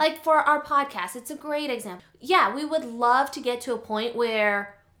 right? Yeah. Like for our podcast, it's a great example. Yeah, we would love to get to a point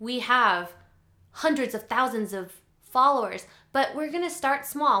where we have hundreds of thousands of followers, but we're going to start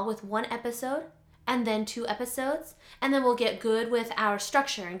small with 1 episode and then 2 episodes, and then we'll get good with our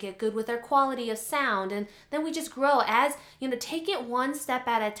structure and get good with our quality of sound, and then we just grow as, take it one step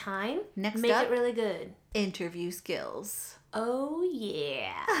at a time. Next make up, it really good. Interview skills. Oh,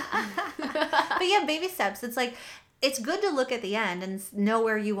 yeah. But yeah, baby steps. It's like, it's good to look at the end and know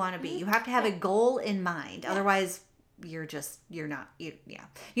where you want to be. You have to have a goal in mind. Otherwise, you have to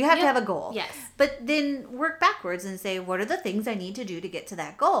have a goal. Yes. But then work backwards and say, what are the things I need to do to get to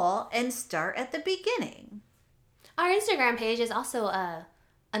that goal? And start at the beginning. Our Instagram page is also a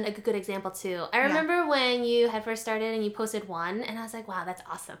good example too. I remember when you had first started and you posted 1, and I was like, wow, that's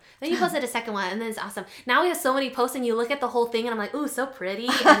awesome. Then you posted a second one, and then it's awesome. Now we have so many posts, and you look at the whole thing, and I'm like, ooh, so pretty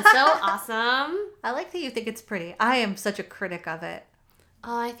and so awesome. I like that you think it's pretty. I am such a critic of it.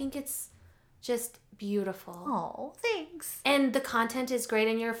 Oh, I think it's just beautiful. Oh, thanks. And the content is great,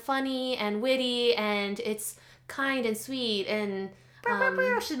 and you're funny and witty, and it's kind and sweet, and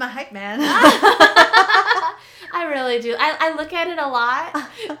she's my hype man. I really do. I look at it a lot,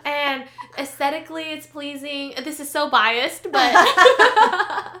 and aesthetically it's pleasing. This is so biased, but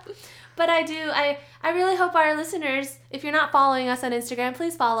But I really hope our listeners, if you're not following us on Instagram,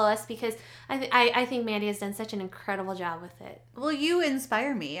 please follow us, because I think Mandy has done such an incredible job with it. Well, you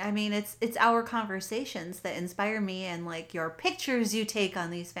inspire me. I mean, it's our conversations that inspire me, and like your pictures you take on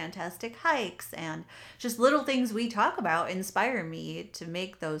these fantastic hikes and just little things we talk about inspire me to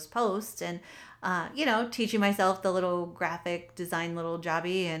make those posts, and teaching myself the little graphic design little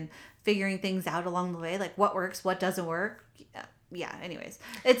jobby and figuring things out along the way, like what works, what doesn't work. Yeah, anyways,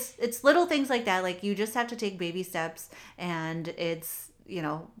 it's little things like that. Like, you just have to take baby steps, and it's,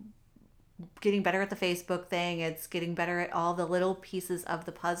 getting better at the Facebook thing. It's getting better at all the little pieces of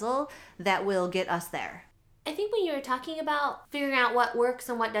the puzzle that will get us there. I think when you're talking about figuring out what works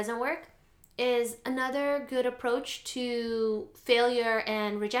and what doesn't work is another good approach to failure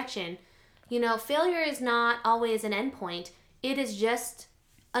and rejection. Failure is not always an endpoint. It is just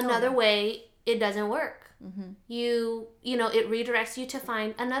another way it doesn't work. Mm-hmm. It redirects you to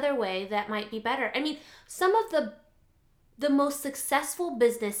find another way that might be better. I mean, some of the most successful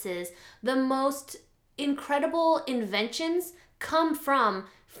businesses, the most incredible inventions come from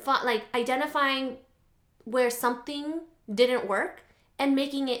identifying where something didn't work and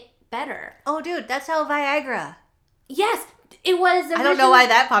making it better. Oh, dude, that's how Viagra. Yes, it was. I don't know why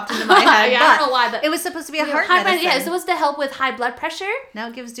that popped into my head. I don't know why, but it was supposed to be a heart medicine. Yeah, it's supposed to help with high blood pressure. Now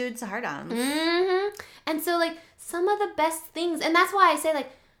it gives dudes heart-ons. Mm-hmm. And so, some of the best things, and that's why I say,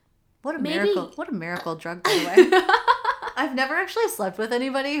 what a miracle! What a miracle drug, by the way. I've never actually slept with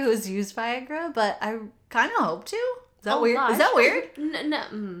anybody who's used Viagra, but I kind of hope to. Is that weird? Gosh. Is that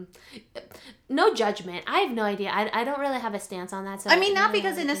weird? No judgment. I have no idea. I don't really have a stance on that. So I mean, not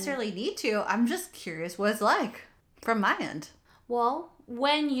because I necessarily need to. I'm just curious what it's like from my end. Well,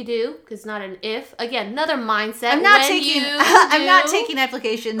 when you do, because not an if. Again, another mindset. I'm not taking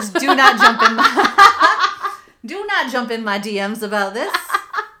applications. Do not jump in my do not jump in my DMs about this.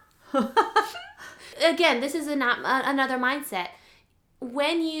 Again, this is another mindset.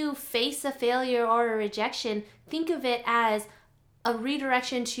 When you face a failure or a rejection, think of it as a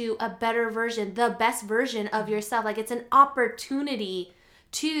redirection to a better version, the best version of yourself. Like, it's an opportunity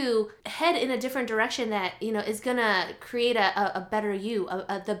to head in a different direction that, is going to create a better you,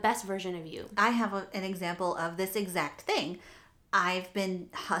 the best version of you. I have an example of this exact thing. I've been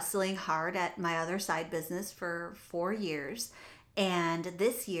hustling hard at my other side business for 4 years. And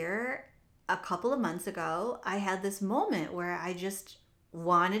this year, a couple of months ago, I had this moment where I just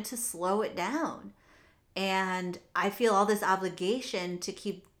wanted to slow it down. And I feel all this obligation to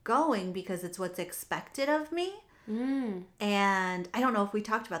keep going because it's what's expected of me. Mm. And I don't know if we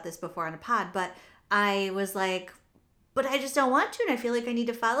talked about this before on a pod, but I was like, but I just don't want to. And I feel like I need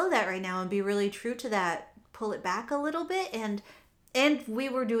to follow that right now and be really true to that, pull it back a little bit. And we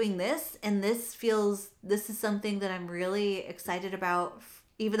were doing this, and this is something that I'm really excited about,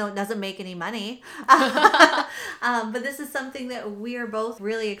 even though it doesn't make any money. But this is something that we are both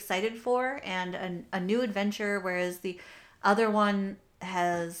really excited for, and a new adventure, whereas the other one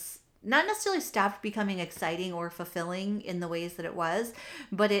has not necessarily stopped becoming exciting or fulfilling in the ways that it was,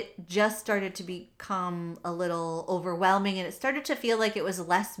 but it just started to become a little overwhelming, and it started to feel like it was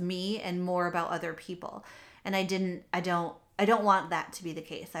less me and more about other people. And I don't want that to be the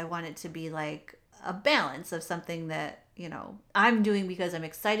case. I want it to be like a balance of something that, I'm doing because I'm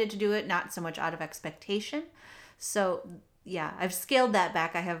excited to do it, not so much out of expectation. So yeah, I've scaled that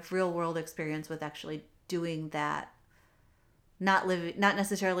back. I have real world experience with actually doing that. Not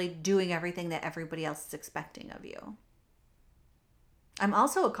necessarily doing everything that everybody else is expecting of you. I'm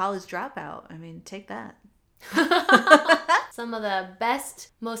also a college dropout. I mean, take that. Some of the best,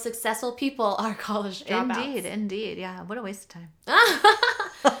 most successful people are college dropouts. Indeed. Yeah, what a waste of time.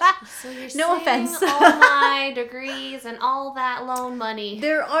 So you're no offense. All my degrees and all that loan money.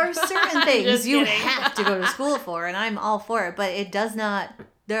 There are certain things you have to go to school for, and I'm all for it, but it does not.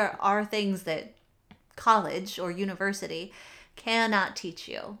 There are things that college or university cannot teach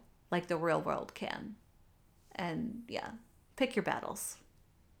you like the real world can. And yeah, pick your battles.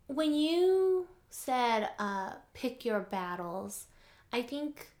 When you said pick your battles, I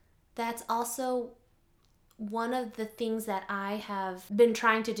think that's also one of the things that I have been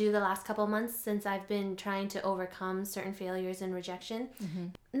trying to do the last couple of months since I've been trying to overcome certain failures and rejection. Mm-hmm.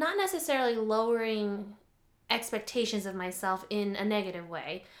 Not necessarily lowering expectations of myself in a negative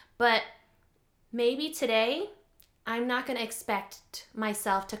way, but maybe today I'm not going to expect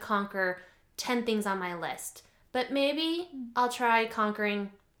myself to conquer 10 things on my list, but maybe I'll try conquering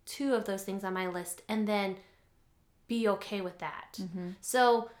 2 of those things on my list and then be okay with that. Mm-hmm.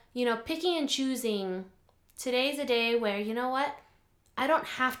 So, picking and choosing. Today's a day where, you know what? I don't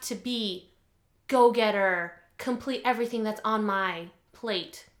have to be go-getter, complete everything that's on my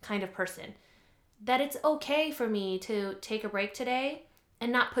plate kind of person. That it's okay for me to take a break today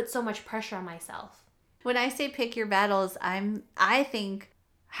and not put so much pressure on myself. When I say pick your battles, I think,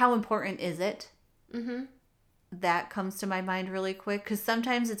 how important is it? Mm-hmm. That comes to my mind really quick, because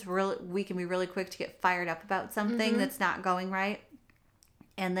sometimes we can be really quick to get fired up about something that's not going right.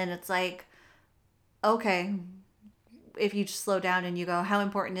 And then it's like, okay, if you just slow down and you go, how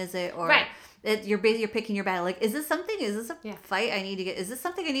important is it? Or right. You're picking your battle. Like, is this a fight I need to get? Is this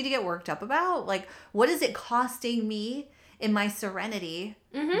something I need to get worked up about? Like, what is it costing me in my serenity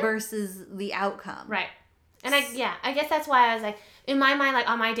versus the outcome? Right. And I guess that's why I was like, in my mind, like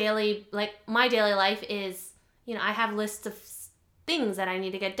on my daily life is, I have lists of things that I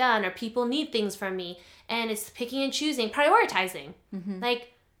need to get done, or people need things from me, and it's picking and choosing, prioritizing.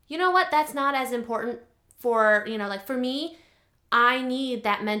 Like, you know what? That's not as important for, like for me, I need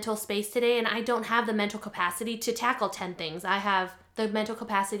that mental space today, and I don't have the mental capacity to tackle 10 things. I have the mental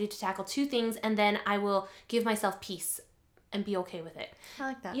capacity to tackle 2 things, and then I will give myself peace and be okay with it. I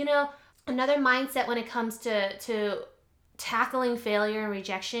like that. Another mindset when it comes to tackling failure and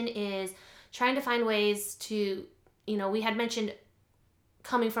rejection is trying to find ways to, we had mentioned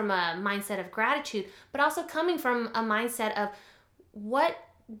coming from a mindset of gratitude, but also coming from a mindset of what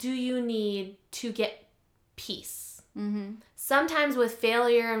do you need to get peace? Sometimes with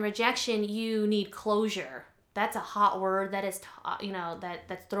failure and rejection, you need closure. That's a hot word that is,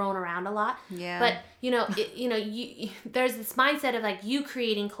 that's thrown around a lot. Yeah. But there's this mindset of like you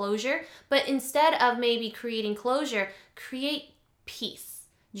creating closure, but instead of maybe creating closure, create peace.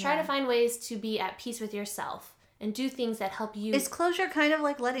 Try to find ways to be at peace with yourself and do things that help you. Is closure kind of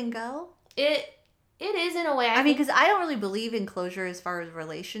like letting go? It is in a way. I mean, because I don't really believe in closure as far as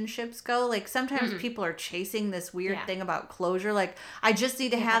relationships go. Like, sometimes people are chasing this weird thing about closure. Like, I just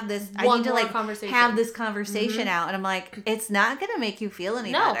need to have this. I need to have this conversation out, and I'm like, it's not gonna make you feel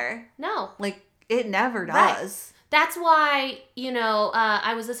any better. No, like it never does. Right. That's why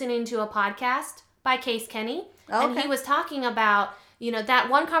I was listening to a podcast by Case Kenny, and he was talking about that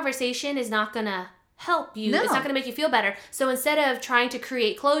one conversation is not gonna help you. No. It's not gonna make you feel better. So instead of trying to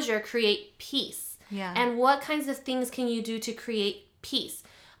create closure, create peace. Yeah. And what kinds of things can you do to create peace?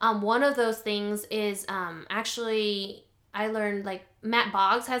 One of those things is actually, I learned, like, Matt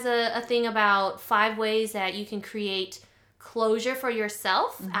Boggs has a thing about 5 ways that you can create closure for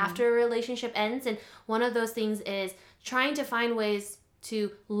yourself after a relationship ends. And one of those things is trying to find ways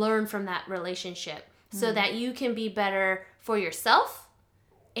to learn from that relationship so that you can be better for yourself,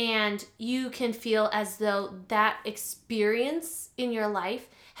 and you can feel as though that experience in your life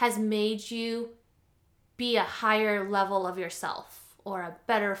has made you be a higher level of yourself or a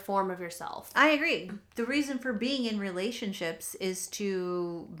better form of yourself. I agree. The reason for being in relationships is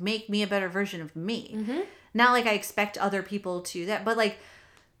to make me a better version of me. Not like I expect other people to that, but like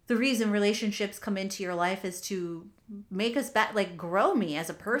the reason relationships come into your life is to make us like grow me as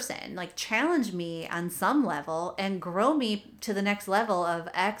a person, like challenge me on some level and grow me to the next level of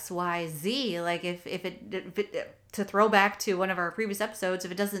X, Y, Z. Like if it to throw back to one of our previous episodes,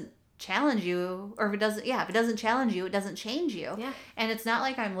 if it doesn't challenge you, or if it doesn't challenge you, it doesn't change you. Yeah. And it's not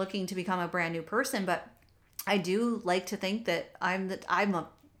like I'm looking to become a brand new person, but I do like to think that I'm a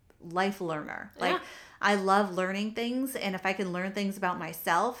life learner. Like, I love learning things, and if I can learn things about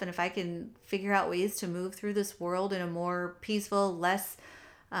myself, and if I can figure out ways to move through this world in a more peaceful, less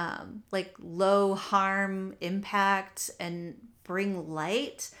like low harm impact and bring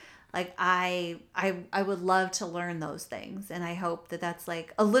light, like I would love to learn those things. And I hope that that's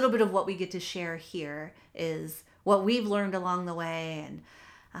like a little bit of what we get to share here is what we've learned along the way, and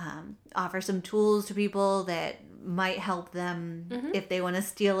offer some tools to people that might help them if they want to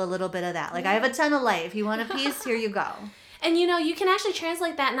steal a little bit of that. Like, I have a ton of light. If you want a piece, here you go. And you can actually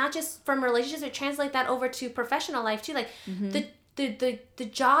translate that not just from relationships, but translate that over to professional life too. Like the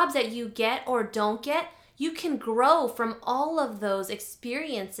jobs that you get or don't get, you can grow from all of those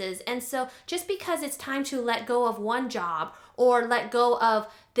experiences. And so just because it's time to let go of one job or let go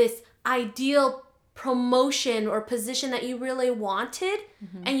of this ideal promotion or position that you really wanted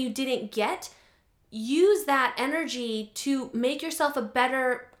and you didn't get, use that energy to make yourself a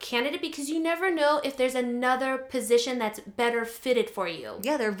better candidate, because you never know if there's another position that's better fitted for you.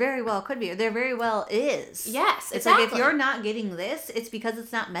 Yeah, there very well could be. There very well is. Yes, it's exactly. Like, if you're not getting this, it's because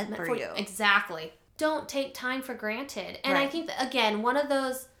it's not meant for you. Exactly. Don't take time for granted. And I think that, again, one of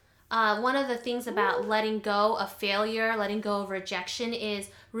the things about letting go of failure, letting go of rejection, is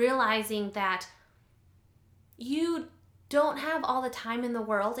realizing that you don't have all the time in the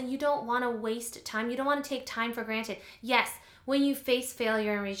world, and you don't want to waste time. You don't want to take time for granted. Yes, when you face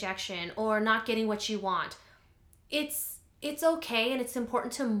failure and rejection or not getting what you want, it's it's okay and it's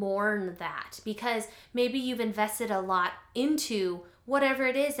important to mourn that, because maybe you've invested a lot into whatever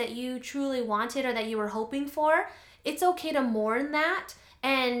it is that you truly wanted or that you were hoping for. It's okay to mourn that.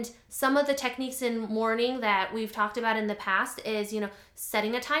 And some of the techniques in mourning that we've talked about in the past is,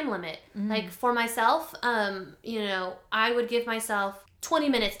 setting a time limit. Like for myself, I would give myself 20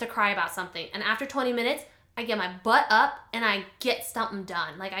 minutes to cry about something. And after 20 minutes, I get my butt up and I get something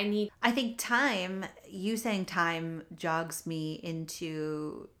done. Like I think you saying time jogs me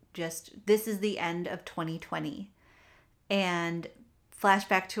into just, this is the end of 2020. And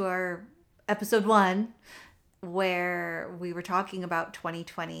flashback to our episode 1, where we were talking about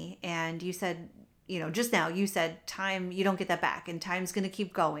 2020, and you said, just now you said time, you don't get that back, and time's going to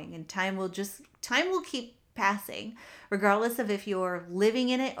keep going, and time will keep passing regardless of if you're living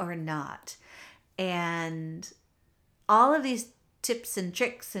in it or not. And all of these tips and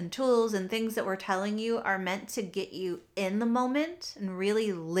tricks and tools and things that we're telling you are meant to get you in the moment and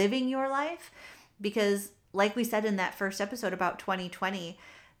really living your life, because like we said in that first episode about 2020,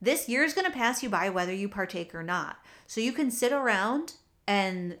 this year is going to pass you by whether you partake or not. So you can sit around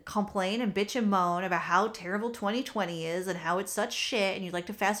and complain and bitch and moan about how terrible 2020 is and how it's such shit, and you'd like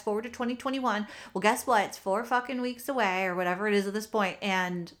to fast forward to 2021. Well, guess what? It's 4 fucking weeks away or whatever it is at this point,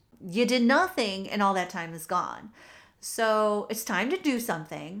 and you did nothing, and all that time is gone. So it's time to do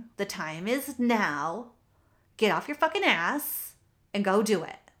something. The time is now. Get off your fucking ass and go do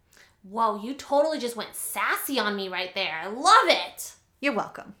it. Whoa, you totally just went sassy on me right there. I love it. You're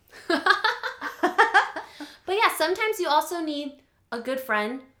welcome. But yeah, sometimes you also need a good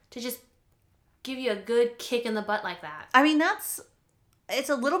friend to just give you a good kick in the butt like that. I mean, it's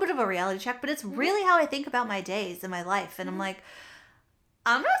a little bit of a reality check, but it's really how I think about my days and my life. And I'm like,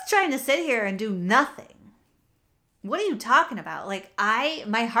 I'm not trying to sit here and do nothing. What are you talking about? Like,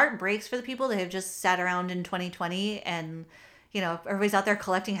 my heart breaks for the people that have just sat around in 2020 and, everybody's out there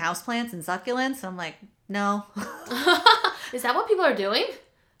collecting houseplants and succulents. And I'm like, no. Is that what people are doing?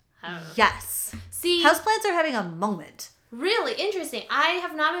 Yes. See, houseplants are having a moment. Really interesting. I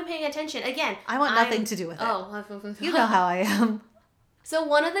have not been paying attention. Again, I want nothing to do with it. Oh, you know how I am. So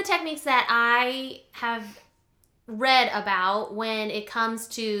one of the techniques that I have read about when it comes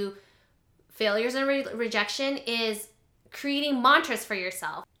to failures and rejection is creating mantras for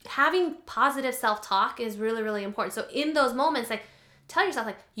yourself. Having positive self-talk is really, really important. So in those moments, like, tell yourself,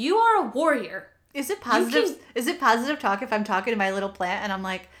 like, you are a warrior. Is it positive? Is it positive talk if I'm talking to my little plant and I'm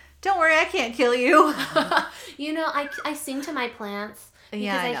like, don't worry, I can't kill you? I sing to my plants because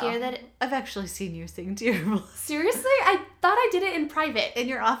I hear that. I've actually seen you sing to your plants. Seriously? I thought I did it in private. In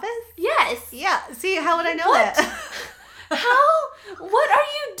your office? Yes. Yeah. See, how would I know that? How? What are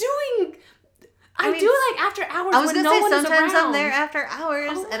you doing? I do it like after hours. I was going to say, sometimes I'm there after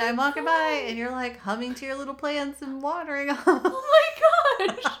hours and I'm walking by and you're like humming to your little plants and watering them. Oh my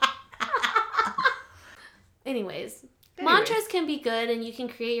gosh. Anyways, mantras can be good, and you can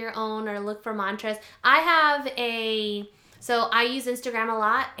create your own or look for mantras. So I use Instagram a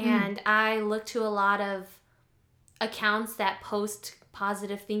lot, and I look to a lot of accounts that post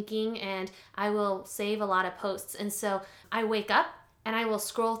positive thinking, and I will save a lot of posts. And so I wake up and I will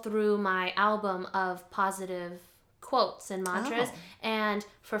scroll through my album of positive quotes and mantras, and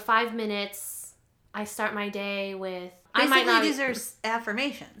for 5 minutes, I start my day with... Basically, these are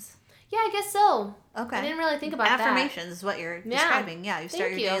affirmations. Yeah, I guess so. Okay. I didn't really think about affirmations is what you're describing. Yeah, you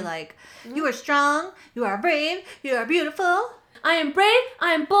start your day like, Mm-hmm. you are strong, you are brave, you are beautiful. I am brave,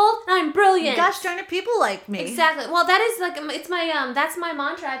 I am bold, I am brilliant. Gosh darn it, people like me. Exactly. Well, that is like, it's my, that's my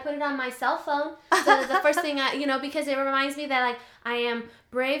mantra. I put it on my cell phone. So the first thing because it reminds me that, like, I am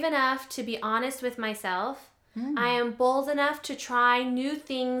brave enough to be honest with myself. I am bold enough to try new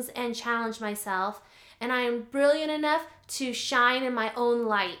things and challenge myself. And I am brilliant enough to shine in my own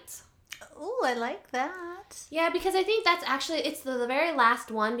light. Oh, I like that. Yeah, because I think that's actually, it's the very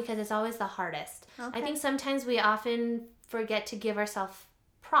last one because it's always the hardest. Okay. I think sometimes we often forget to give ourselves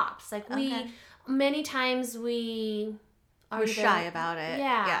props. Like many times we're shy about it.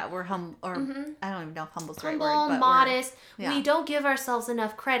 Yeah. Yeah, we're I don't even know if humble's the right word. Humble, but modest. Yeah. We don't give ourselves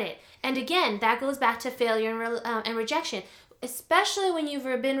enough credit. And again, that goes back to failure and rejection. Especially when you've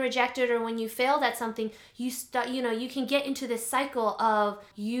been rejected or when you failed at something, you can get into this cycle of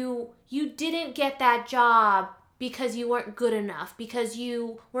you didn't get that job because you weren't good enough, because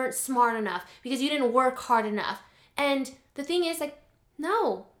you weren't smart enough, because you didn't work hard enough. And the thing is, like,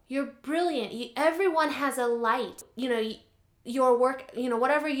 no, you're brilliant. Everyone has a light. Your work,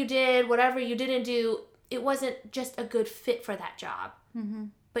 whatever you did, whatever you didn't do, it wasn't just a good fit for that job. Mm-hmm.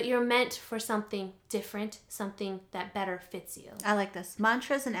 But you're meant for something different, something that better fits you. I like this.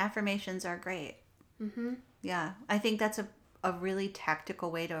 Mantras and affirmations are great. Mm-hmm. Yeah, I think that's a really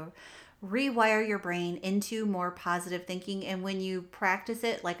tactical way to rewire your brain into more positive thinking. And when you practice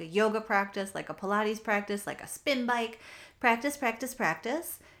it, like a yoga practice, like a Pilates practice, like a spin bike, practice, practice,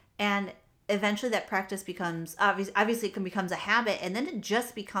 practice, and eventually that practice becomes obviously it can becomes a habit, and then it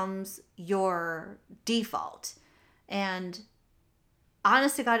just becomes your default. And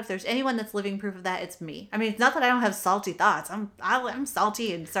honest to God, if there's anyone that's living proof of that, it's me. I mean, it's not that I don't have salty thoughts. I'm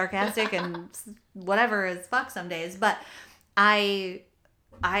salty and sarcastic and whatever as fuck some days, but I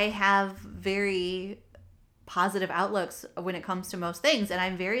have very positive outlooks when it comes to most things, and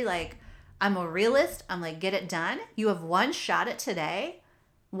I'm very like, I'm a realist. I'm like, get it done. You have one shot at today.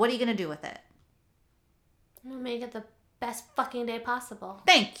 What are you gonna do with it? I'm gonna make it the best fucking day possible.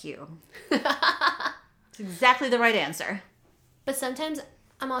 Thank you. It's exactly the right answer. But sometimes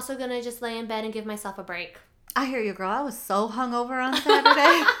I'm also gonna just lay in bed and give myself a break. I hear you, girl. I was so hungover on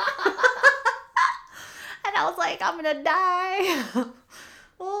Saturday. And I was like, I'm gonna die.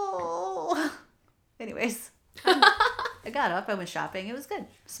 Oh. Anyways, I got up. I went shopping. It was good.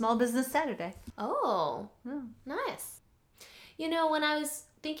 Small Business Saturday. Oh, Yeah. nice. You know, when I was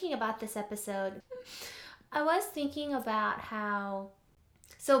thinking about this episode, I was thinking about how...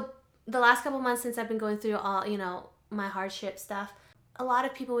 So, the last couple months since I've been going through all, my hardship stuff, a lot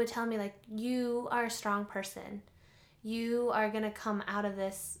of people would tell me, like, you are a strong person. You are going to come out of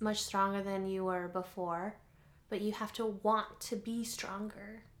this much stronger than you were before, but you have to want to be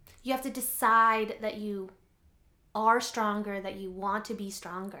stronger. You have to decide that you are stronger, that you want to be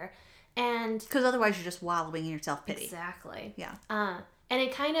stronger. And because otherwise you're just wallowing in your self-pity. Exactly. Yeah. And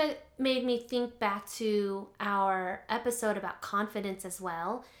it kind of made me think back to our episode about confidence as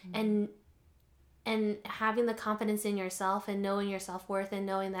well. Mm-hmm. And having the confidence in yourself and knowing your self-worth and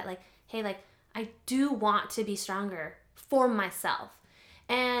knowing that, like, hey, like, I do want to be stronger for myself.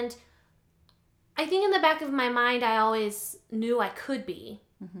 And I think in the back of my mind, I always knew I could be.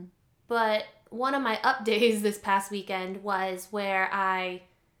 Mm-hmm. But one of my up days this past weekend was where I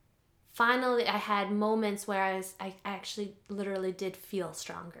had moments where I actually literally did feel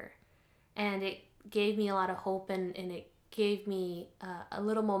stronger. And it gave me a lot of hope and it gave me a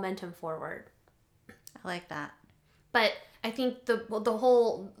little momentum forward. I like that. But I think the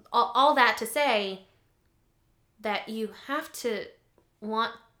whole, all that to say that you have to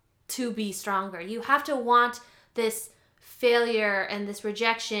want to be stronger. You have to want this failure and this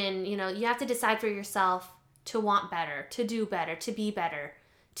rejection. You have to decide for yourself to want better, to do better, to be better,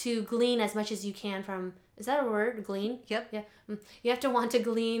 to glean as much as you can from, is that a word? Glean? Yep. Yeah. You have to want to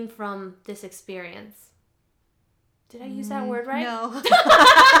glean from this experience. Did I use that word right? No.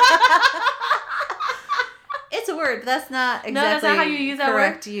 It's a word, but that's not exactly that's not how you use that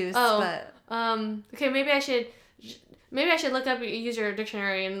correct word? use. Oh. But okay, maybe I should use your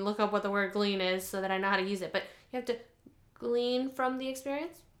dictionary and look up what the word glean is so that I know how to use it. But you have to glean from the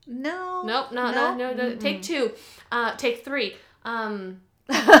experience? No. Nope, no. Mm-hmm. Take 2. Take 3.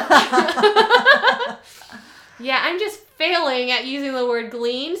 Yeah, I'm just failing at using the word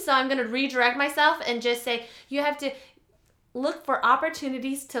glean, so I'm going to redirect myself and just say you have to look for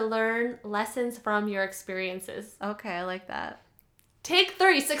opportunities to learn lessons from your experiences. Okay, I like that. Take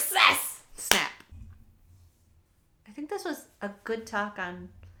 3, success! Snap. I think this was a good talk on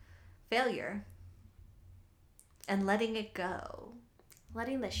failure and letting it go.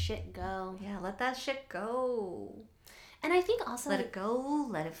 Letting the shit go. Yeah, let that shit go. And I think also... Let it go,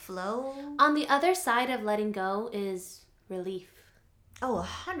 let it flow. On the other side of letting go is relief. Oh,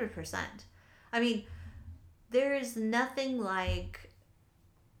 100%. I mean, there is nothing like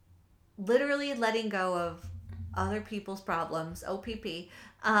literally letting go of other people's problems, OPP.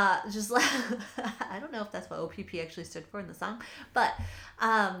 Just like, I don't know if that's what OPP actually stood for in the song, but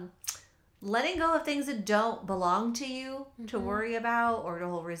letting go of things that don't belong to you to worry about or to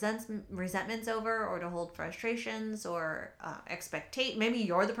hold resentments over or to hold frustrations or maybe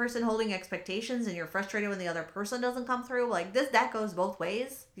you're the person holding expectations and you're frustrated when the other person doesn't come through. Like that goes both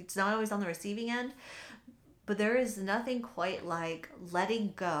ways. It's not always on the receiving end. But there is nothing quite like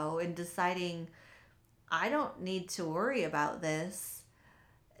letting go and deciding I don't need to worry about this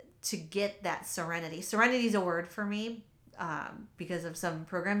to get that serenity. Serenity is a word for me because of some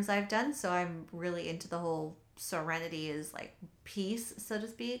programs I've done. So I'm really into the whole serenity is like peace, so to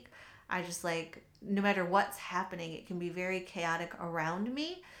speak. I just like, no matter what's happening, it can be very chaotic around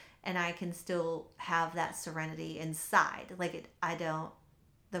me and I can still have that serenity inside. Like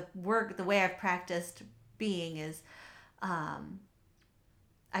the way I've practiced being is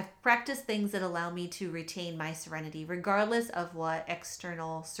I've practiced things that allow me to retain my serenity regardless of what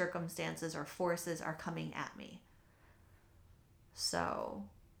external circumstances or forces are coming at me. So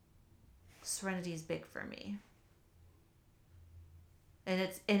serenity is big for me. And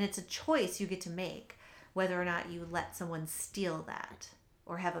it's a choice you get to make, whether or not you let someone steal that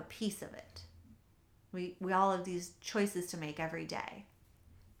or have a piece of it. We all have these choices to make every day.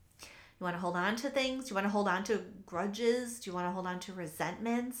 You want to hold on to things? Do you want to hold on to grudges? Do you want to hold on to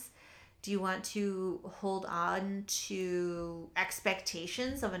resentments? Do you want to hold on to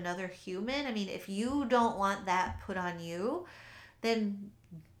expectations of another human? I mean, if you don't want that put on you, then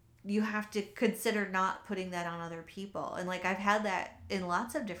you have to consider not putting that on other people. And like, I've had that in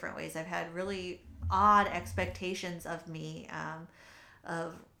lots of different ways. I've had really odd expectations of me,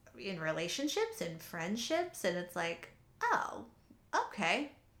 of in relationships and friendships. And it's like, oh,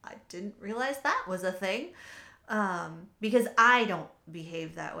 okay. I didn't realize that was a thing. Because I don't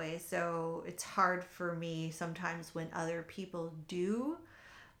behave that way. So it's hard for me sometimes when other people do.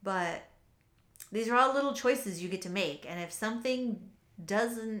 But these are all little choices you get to make. And if something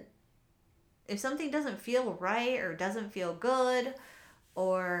doesn't feel right or doesn't feel good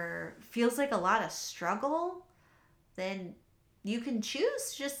or feels like a lot of struggle, then you can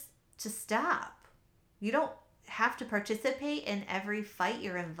choose just to stop. You don't have to participate in every fight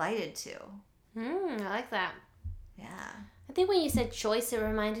you're invited to. I like that. Yeah. I think when you said choice, it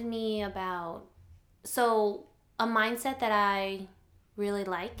reminded me about, so a mindset that I really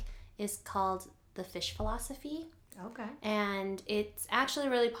like is called the fish philosophy. Okay. And it's actually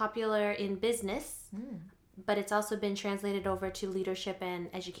really popular in business, but it's also been translated over to leadership and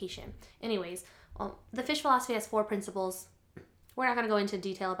education. Anyways, the fish philosophy has 4 principles. We're not going to go into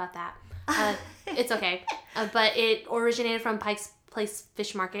detail about that. It's okay. But it originated from Pike's Place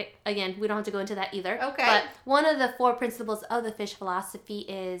Fish Market. Again, we don't have to go into that either. Okay. But one of the 4 principles of the fish philosophy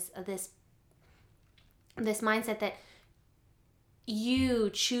is this mindset that you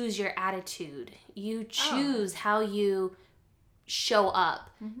choose your attitude. You choose how you show up.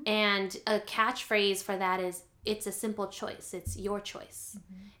 Mm-hmm. And a catchphrase for that is, it's a simple choice. It's your choice.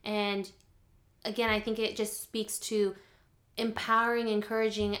 Mm-hmm. And again, I think it just speaks to empowering,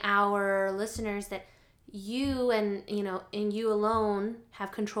 encouraging our listeners that you and you alone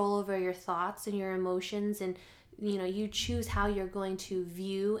have control over your thoughts and your emotions, and you choose how you're going to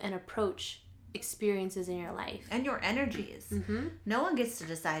view and approach experiences in your life and your energies. Mm-hmm. No one gets to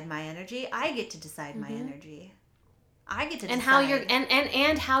decide my energy. I get to decide my energy. I get to decide how you're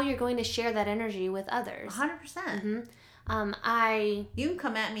and how you're going to share that energy with others. 100%. Mm-hmm. You can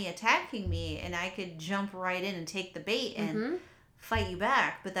come at me attacking me, and I could jump right in and take the bait and fight you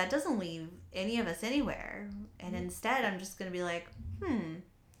back, but that doesn't leave any of us anywhere. And instead, I'm just going to be like, all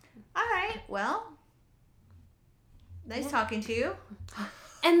right, well, nice talking to you.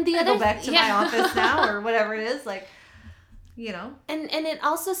 And the other, go back to my office now, or whatever it is, like, And it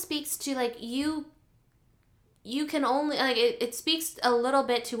also speaks to, like, you can only, like, it speaks a little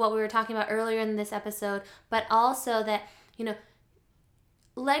bit to what we were talking about earlier in this episode, but also that,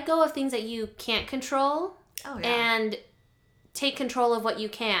 let go of things that you can't control. Oh, yeah. And take control of what you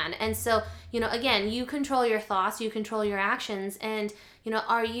can. And so, again, you control your thoughts, you control your actions, and,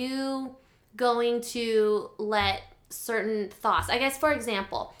 are you going to let certain thoughts, I guess, for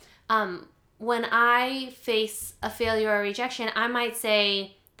example, when I face a failure or rejection, I might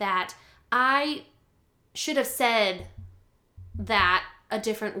say that I should have said that a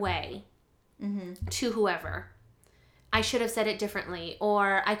different way to whoever. I should have said it differently,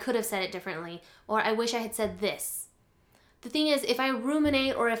 or I could have said it differently, or I wish I had said this. The thing is, if I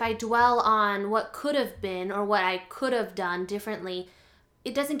ruminate or if I dwell on what could have been or what I could have done differently,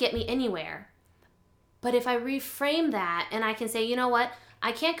 it doesn't get me anywhere. But if I reframe that and I can say, you know what,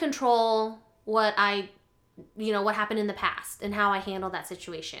 I can't control what what happened in the past and how I handled that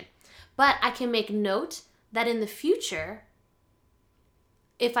situation. But I can make note that in the future,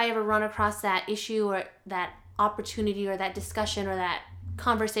 if I ever run across that issue or that opportunity or that discussion or that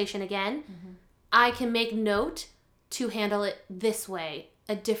conversation again, I can make note to handle it this way,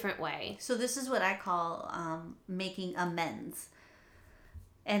 a different way. So this is what I call making amends.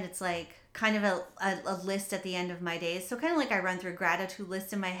 And it's like kind of a list at the end of my days. So kind of like I run through a gratitude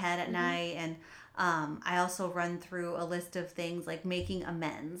list in my head at night. And I also run through a list of things like making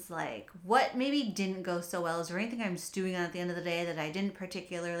amends. Like what maybe didn't go so well. Is there anything I'm stewing on at the end of the day that I didn't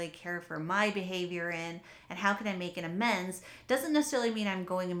particularly care for my behavior in? And how can I make an amends? Doesn't necessarily mean I'm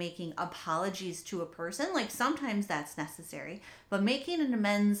going and making apologies to a person. Like sometimes that's necessary. But making an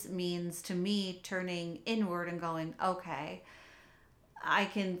amends means to me turning inward and going, okay, I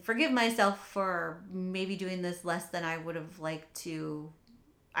can forgive myself for maybe doing this less than I would have liked to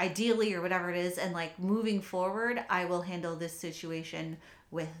ideally or whatever it is. And like moving forward, I will handle this situation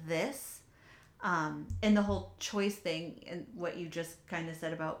with this. And the whole choice thing and what you just kind of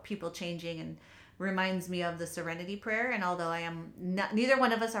said about people changing and reminds me of the Serenity Prayer. And although I am not, neither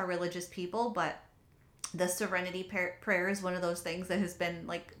one of us are religious people, but the Serenity Prayer is one of those things that has been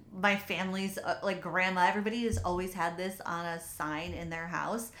like my family's like grandma, everybody has always had this on a sign in their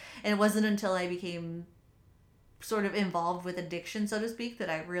house. And it wasn't until I became sort of involved with addiction, so to speak,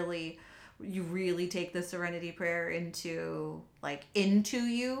 that you really take the Serenity Prayer into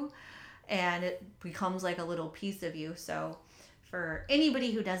you, and it becomes like a little piece of you. So for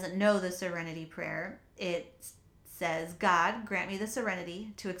anybody who doesn't know the Serenity Prayer, it says, God, grant me the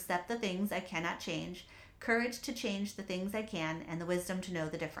serenity to accept the things I cannot change, courage to change the things I can, and the wisdom to know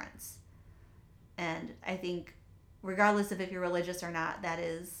the difference. And I think regardless of if you're religious or not, that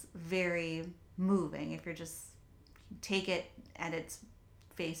is very moving if you're just take it at its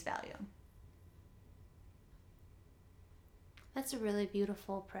face value. That's a really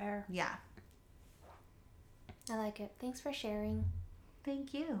beautiful prayer. Yeah. I like it. Thanks for sharing.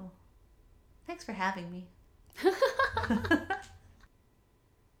 Thank you. Thanks for having me.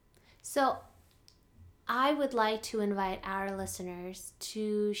 So, I would like to invite our listeners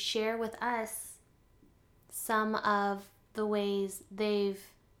to share with us some of the ways they've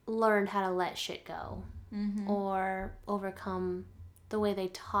learned how to let shit go, or overcome the way they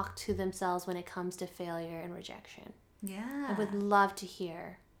talk to themselves when it comes to failure and rejection. Yeah. I would love to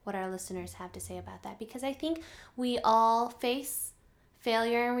hear what our listeners have to say about that, because I think we all face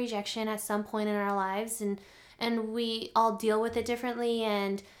failure and rejection at some point in our lives, and we all deal with it differently,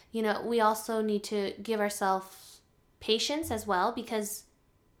 and we also need to give ourselves patience as well, because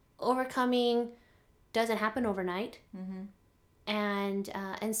overcoming doesn't happen overnight.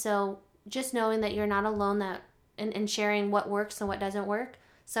 And so just knowing that you're not alone, and sharing what works and what doesn't work.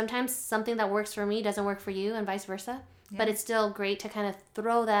 Sometimes something that works for me doesn't work for you, and vice versa. Yeah. But it's still great to kind of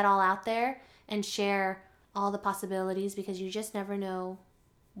throw that all out there and share all the possibilities, because you just never know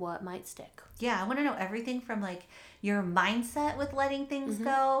what might stick. Yeah, I want to know everything from like your mindset with letting things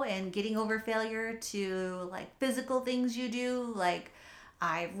go and getting over failure to like physical things you do, like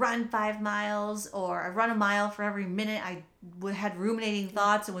I run 5 miles, or I run a mile for every minute I had ruminating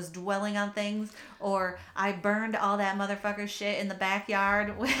thoughts and was dwelling on things, or I burned all that motherfucker shit in the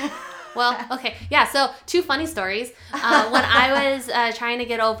backyard. Well, okay. Yeah, so 2 funny stories. When I was trying to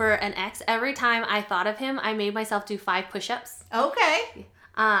get over an ex, every time I thought of him, I made myself do 5 push-ups. Okay.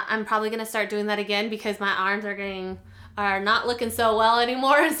 I'm probably going to start doing that again, because my arms are not looking so well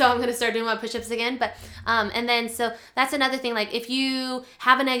anymore, and so I'm going to start doing my push-ups again. But and then so that's another thing, like if you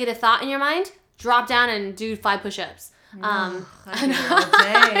have a negative thought in your mind, drop down and do 5 push-ups. I do it all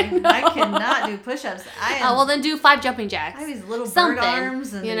day. I cannot do push-ups. Well, then do 5 jumping jacks. I have these little bird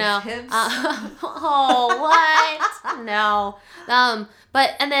arms and these hips. Oh, what? No.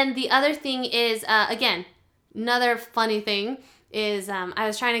 But and then the other thing is, again, another funny thing is, I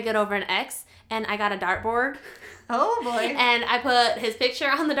was trying to get over an ex, and I got a dartboard. Oh boy! And I put his picture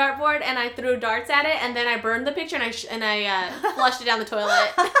on the dartboard, and I threw darts at it, and then I burned the picture, and I flushed it down the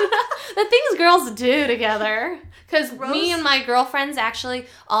toilet. The things girls do together, because me and my girlfriends actually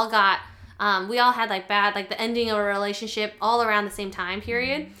all got, we all had like the ending of a relationship all around the same time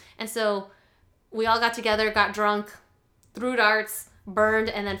period, and so we all got together, got drunk, threw darts, burned,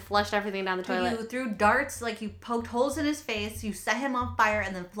 and then flushed everything down the toilet. You threw darts, like you poked holes in his face, you set him on fire,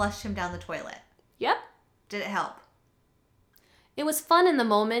 and then flushed him down the toilet. Yep. Did it help? It was fun in the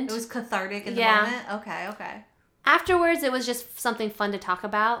moment. It was cathartic in the moment? Okay. Afterwards, it was just something fun to talk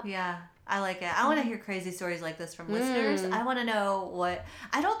about. Yeah, I like it. I want to hear crazy stories like this from listeners. I want to know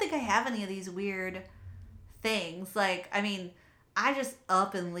I don't think I have any of these weird things. Like, I mean, I just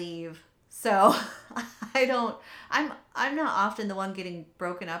up and leave. So I'm not often the one getting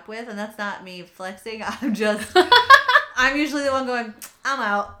broken up with, and that's not me flexing. I'm usually the one going, I'm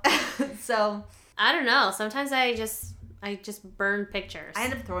out. So I don't know. Sometimes I just burn pictures. I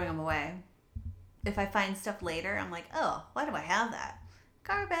end up throwing them away. If I find stuff later, I'm like, oh, why do I have that?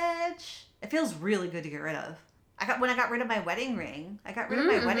 Garbage. It feels really good to get rid of. When I got rid of my wedding ring, like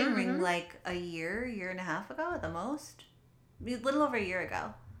a year and a half ago at the most. A little over a year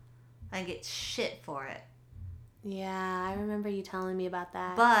ago. I didn't get shit for it. Yeah, I remember you telling me about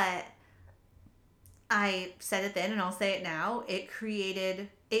that. But I said it then, and I'll say it now. It created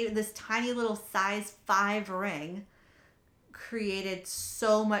this tiny little size 5 ring. Created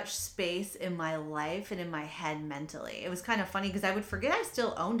so much space in my life and in my head mentally. It was kind of funny because I would forget I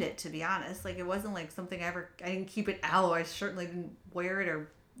still owned it, to be honest. Like, it wasn't like something I didn't keep it out. I certainly didn't wear it or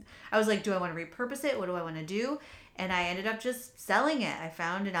I was like, do I want to repurpose it? What do I want to do? And I ended up just selling it. I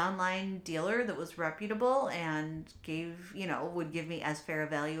found an online dealer that was reputable and would give me as fair a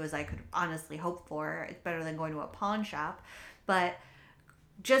value as I could honestly hope for. It's better than going to a pawn shop. But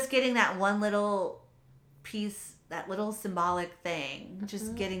just getting that one little piece, that little symbolic thing,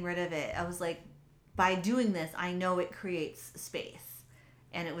 just getting rid of it. I was like, by doing this, I know it creates space.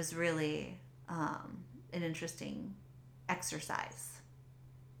 And it was really an interesting exercise.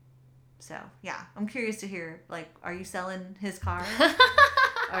 So, yeah, I'm curious to hear, like, are you selling his car?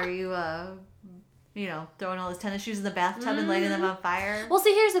 Are you, throwing all his tennis shoes in the bathtub and lighting them on fire? Well,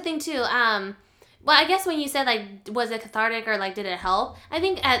 see, here's the thing, too. Well, I guess when you said, like, was it cathartic or, like, did it help? I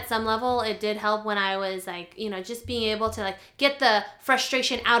think at some level it did help when I was, like, just being able to, like, get the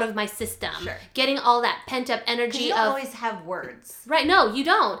frustration out of my system. Sure. Getting all that pent-up energy you don't always have words. Right, no, you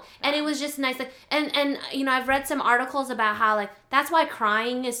don't. And it was just nice. Like, and I've read some articles about how, like, that's why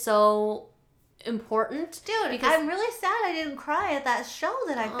crying is so important. Dude, because I'm really sad I didn't cry at that show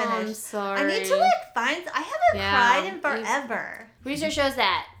that I finished. I'm sorry. I need to, find... I haven't cried in forever. Research shows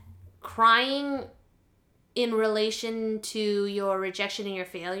that crying in relation to your rejection and your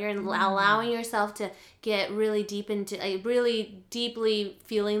failure and allowing yourself to get really deep into, like, really deeply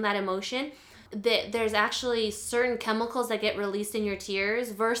feeling that emotion, that there's actually certain chemicals that get released in your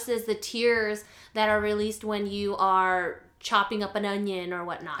tears versus the tears that are released when you are chopping up an onion or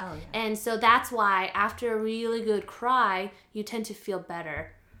whatnot. Oh, yeah. And so that's why after a really good cry, you tend to feel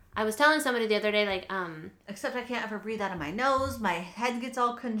better. I was telling somebody the other day, like, except I can't ever breathe out of my nose. My head gets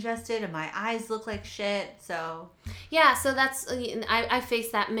all congested and my eyes look like shit, so... Yeah, so that's... I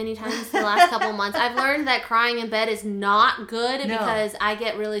faced that many times the last couple months. I've learned that crying in bed is not good because I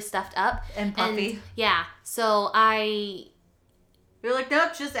get really stuffed up. And puffy. Yeah, so You're like,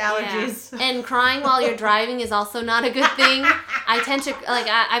 nope, just allergies. Yeah. And crying while you're driving is also not a good thing. I tend to... Like,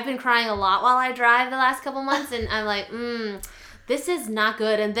 I've been crying a lot while I drive the last couple months, and I'm like, this is not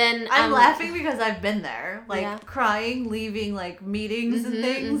good. And then I'm laughing because I've been there, like crying, leaving like meetings and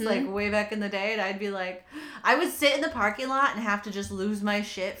things, like way back in the day. And I'd be like, I would sit in the parking lot and have to just lose my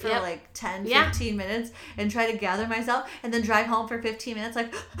shit for like 10, 15 minutes and try to gather myself and then drive home for 15 minutes,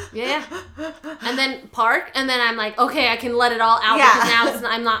 like, and then park. And then I'm like, okay, I can let it all out because now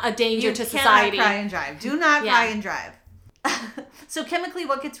I'm not a danger to society. You cannot cry and drive. Do not cry and drive. So chemically,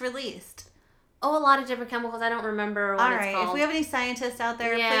 what gets released? Oh, a lot of different chemicals. I don't remember what it's called. If we have any scientists out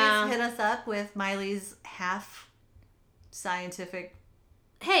there, please hit us up with Miley's half scientific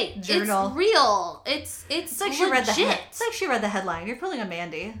journal. It's real. It's like she read it's like she read the headline. You're pulling a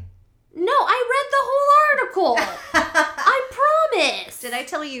Mandy. No, I read the whole article. I promise. Did I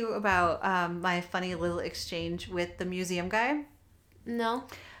tell you about my funny little exchange with the museum guy? No.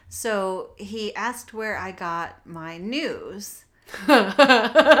 So he asked where I got my news. Why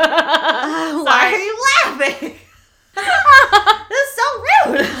are you laughing? This is so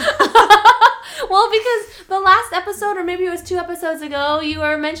rude. Well, because the last episode, or maybe it was 2 episodes ago, you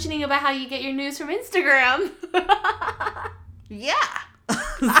were mentioning about how you get your news from Instagram. Yeah.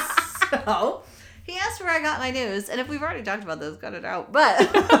 So he asked where I got my news, and if we've already talked about this, cut it out. But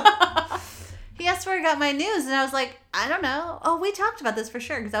he asked where I got my news, and I was like, I don't know. Oh, we talked about this for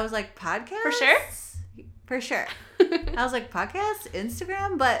sure, because I was like, podcast? For sure? For sure. I was like, podcast?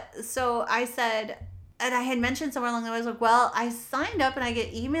 Instagram? But so I said, and I had mentioned somewhere along the way, I was like, well, I signed up and I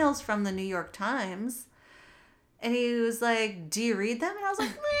get emails from the New York Times. And he was like, do you read them? And I was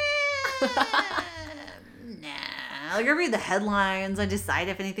like, nah. Like, I read the headlines. I decide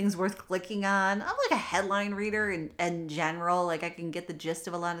if anything's worth clicking on. I'm like a headline reader in general. Like, I can get the gist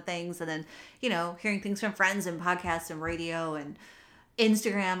of a lot of things. And then, hearing things from friends and podcasts and radio and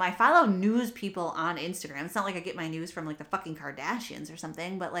Instagram. I follow news people on Instagram. It's not like I get my news from like the fucking Kardashians or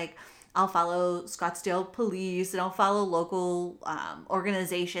something, but like I'll follow Scottsdale Police and I'll follow local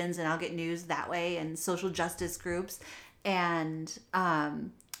organizations and I'll get news that way and social justice groups. And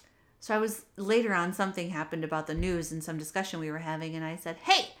so I was later on, something happened about the news and some discussion we were having, and I said,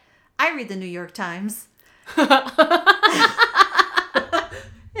 hey, I read the New York Times. And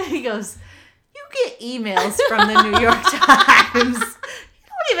he goes, you get emails from the New York Times. You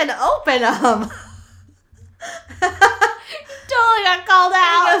don't even open them. Totally got called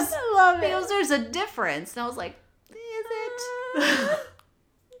out. I love it. He goes, there's a difference. And I was like, is it?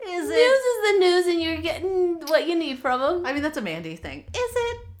 Is it? News is the news and you're getting what you need from them. I mean, that's a Mandy thing.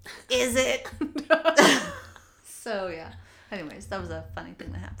 Is it? So, yeah. Anyways, that was a funny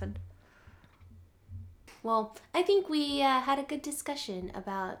thing that happened. Well, I think we had a good discussion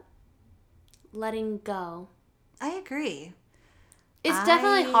about letting go. I agree. It's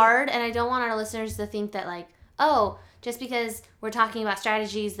definitely hard, and I don't want our listeners to think that, like, oh, just because we're talking about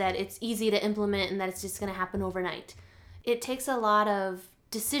strategies that it's easy to implement and that it's just going to happen overnight. It takes a lot of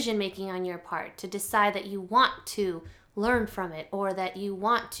decision making on your part to decide that you want to learn from it, or that you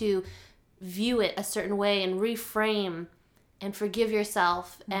want to view it a certain way and reframe and forgive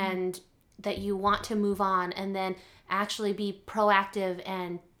yourself, and that you want to move on, and then actually be proactive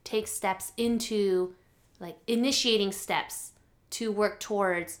and take steps into, like, initiating steps to work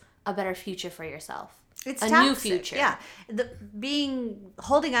towards a better future for yourself. It's a toxic. New future. Yeah.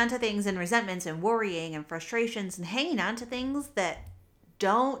 Holding on to things and resentments and worrying and frustrations and hanging on to things that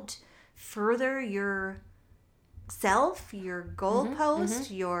don't further your self, your goalpost,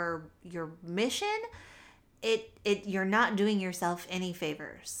 your mission, you're not doing yourself any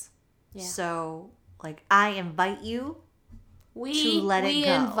favors. Yeah. So, like, I invite you to let it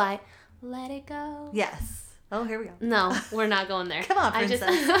go. Let it go. Yes. Oh, here we go. No, we're not going there. Come on,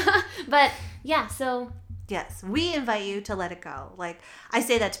 princess. But yeah, so. Yes, we invite you to let it go. Like, I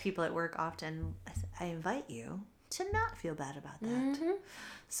say that to people at work often. I invite you to not feel bad about that. Mm-hmm.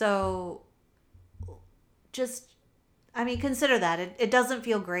 So, consider that. It doesn't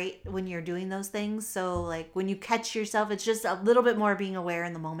feel great when you're doing those things. So, like, when you catch yourself, it's just a little bit more being aware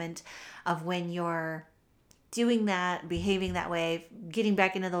in the moment of when you're doing that, behaving that way, getting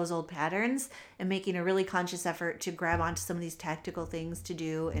back into those old patterns, and making a really conscious effort to grab onto some of these tactical things to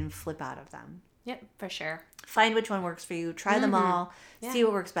do and flip out of them. Yep, for sure. Find which one works for you. Try them all. Yeah. See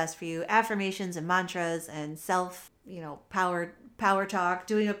what works best for you. Affirmations and mantras and self, power talk.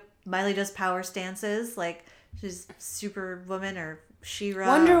 Doing a Miley does power stances, like she's Superwoman or She-Ra.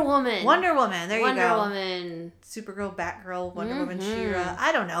 Wonder Woman. There you go. Wonder Woman. Supergirl, Batgirl, Wonder Woman, She-Ra.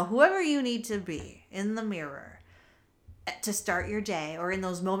 I don't know. Whoever you need to be in the mirror to start your day, or in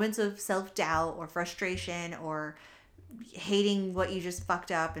those moments of self-doubt or frustration or hating what you just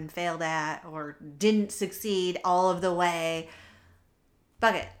fucked up and failed at or didn't succeed all of the way.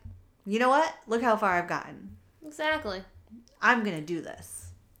 Fuck it. You know what? Look how far I've gotten. Exactly. I'm going to do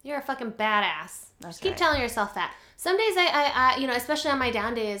this. You're a fucking badass. That's Just keep telling yourself that. Some days I especially on my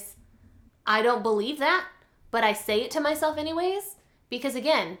down days, I don't believe that, but I say it to myself anyways, because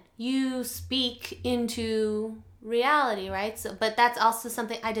again, you speak into reality, right? So, but that's also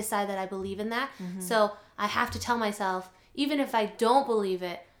something I decide that I believe in that. Mm-hmm. So I have to tell myself, even if I don't believe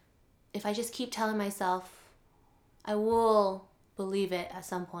it, if I just keep telling myself, I will believe it at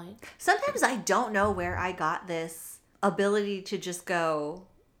some point. Sometimes I don't know where I got this ability to just go,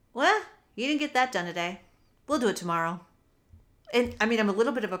 well, you didn't get that done today. We'll do it tomorrow. And I'm a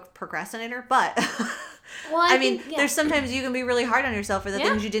little bit of a procrastinator, but well, there's sometimes you can be really hard on yourself for the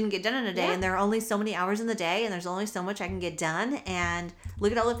things you didn't get done in a day. Yeah. And there are only so many hours in the day, and there's only so much I can get done. And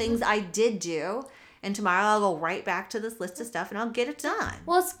look at all the things I did do. And tomorrow I'll go right back to this list of stuff and I'll get it done.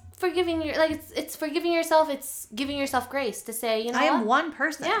 Well, it's forgiving it's forgiving yourself. It's giving yourself grace to say, I am one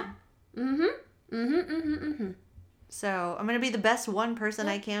person. Yeah. Mm-hmm. So I'm going to be the best one person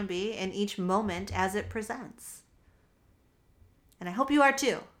I can be in each moment as it presents. And I hope you are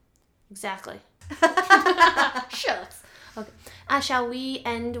too. Exactly. Shucks. Okay. Shall we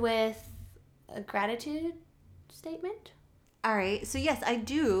end with a gratitude statement? All right. So yes, I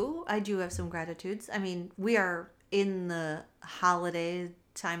do have some gratitudes. We are in the holiday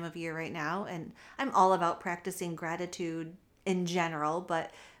time of year right now, and I'm all about practicing gratitude in general,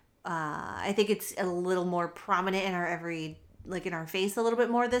 but I think it's a little more prominent in in our face a little bit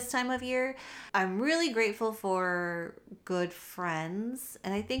more this time of year. I'm really grateful for good friends,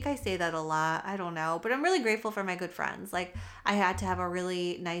 and I think I say that a lot. I don't know, but I'm really grateful for my good friends. Like, I had to have a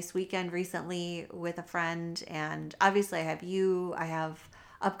really nice weekend recently with a friend, and obviously I have you. I have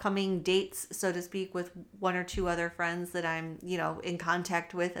upcoming dates, so to speak, with one or two other friends that I'm, in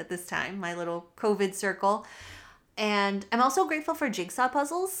contact with at this time, my little COVID circle. And I'm also grateful for jigsaw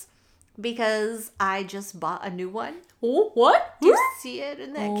puzzles, because I just bought a new one. Oh, what? Do you see it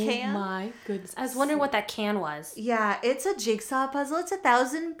in that can? Oh my goodness. I was wondering what that can was. Yeah, it's a jigsaw puzzle. It's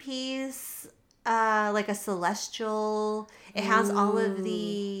 1,000-piece, like a celestial. It has all of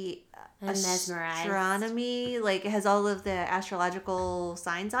the astronomy, like it has all of the astrological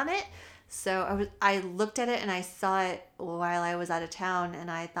signs on it. So I looked at it and I saw it while I was out of town, and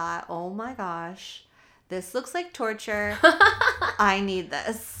I thought, oh my gosh, this looks like torture. I need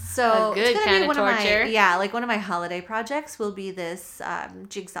this. So a good kind of torture. One of my holiday projects will be this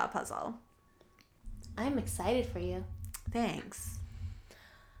jigsaw puzzle. I'm excited for you. Thanks.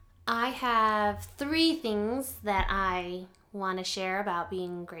 I have 3 things that I want to share about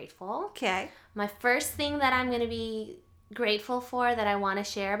being grateful. Okay. My first thing that I'm going to be grateful for, that I want to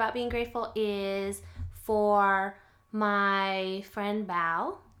share about being grateful, is for my friend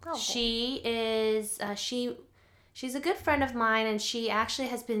Bao. Oh. She is, she's a good friend of mine, and she actually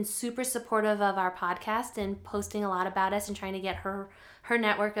has been super supportive of our podcast and posting a lot about us and trying to get her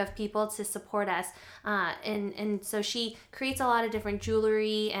network of people to support us. And so she creates a lot of different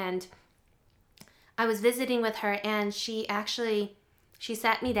jewelry, and I was visiting with her, and she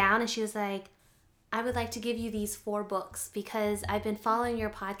sat me down and she was like, I would like to give you these 4 books because I've been following your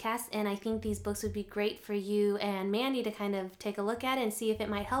podcast, and I think these books would be great for you and Mandy to kind of take a look at and see if it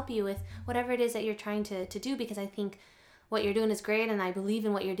might help you with whatever it is that you're trying to do, because I think what you're doing is great and I believe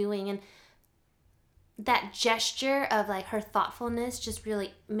in what you're doing. And that gesture of like her thoughtfulness just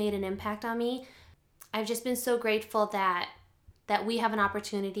really made an impact on me. I've just been so grateful that we have an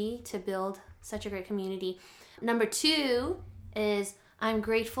opportunity to build such a great community. Number 2 is I'm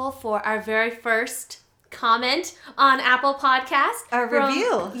grateful for our very first comment on Apple Podcast. A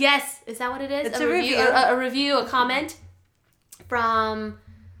review. Yes. Is that what it is? It's a review. A review, a comment from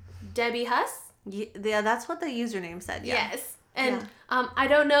Debbie Huss. Yeah, that's what the username said. Yeah. Yes. And I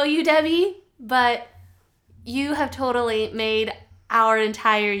don't know you, Debbie, but you have totally made our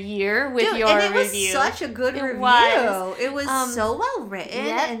entire year with your review. And it was such a good review. It was so well written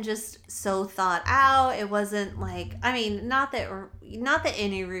and just so thought out. It wasn't like, I mean, not that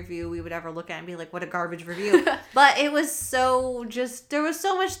any review we would ever look at and be like, what a garbage review. But it was so there was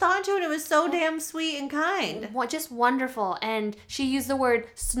so much thought to it. It was so damn sweet and kind. Just wonderful. And she used the word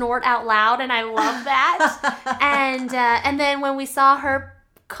snort out loud, and I love that. And then when we saw her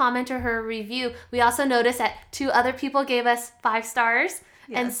comment or her review, we also noticed that 2 other people gave us 5 stars.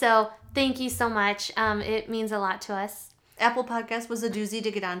 Yes. And so thank you so much. It means a lot to us. Apple Podcast was a doozy to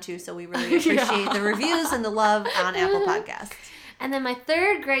get onto, so we really appreciate the reviews and the love on Apple Podcasts. And then my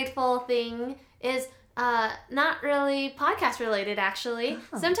third grateful thing is not really podcast related, actually.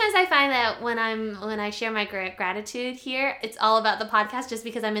 Oh. Sometimes I find that when I share my gratitude here, it's all about the podcast, just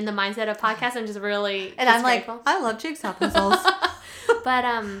because I'm in the mindset of podcast. I'm just really and I'm grateful. Like, I love jigsaw puzzles. But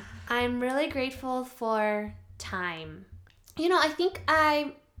I'm really grateful for time. I think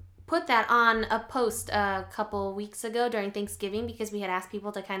I put that on a post a couple weeks ago during Thanksgiving, because we had asked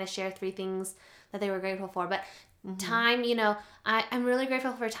people to kind of share 3 things that they were grateful for. But time, I'm really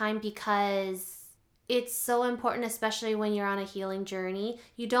grateful for time because it's so important, especially when you're on a healing journey.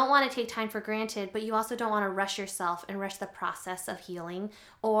 You don't want to take time for granted, but you also don't want to rush yourself and rush the process of healing,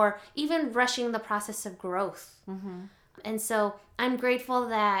 or even rushing the process of growth. Mm-hmm. And so I'm grateful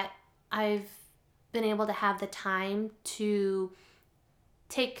that I've been able to have the time to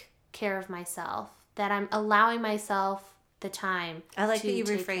take care of myself, that I'm allowing myself the time. I like that you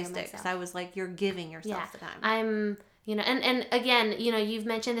rephrased it, because I was like, you're giving yourself the time. I'm, and again, you've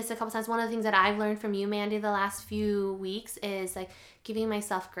mentioned this a couple times. One of the things that I've learned from you, Mandy, the last few weeks is like giving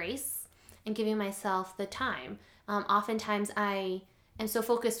myself grace and giving myself the time. Oftentimes I am so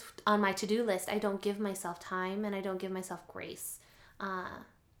focused on my to-do list, I don't give myself time and I don't give myself grace.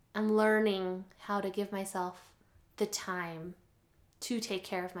 I'm learning how to give myself the time to take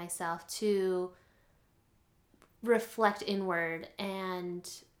care of myself, to reflect inward and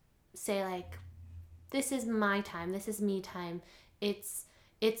say like, this is my time, this is me time. It's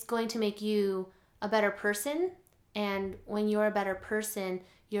going to make you a better person, and when you're a better person,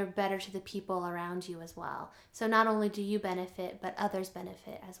 you're better to the people around you as well. So not only do you benefit, but others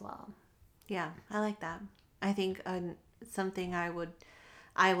benefit as well. Yeah, I like that. I think something I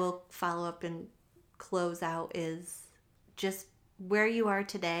will follow up and close out is just where you are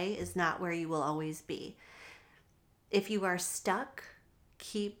today is not where you will always be. If you are stuck,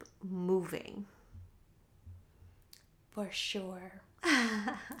 keep moving. For sure.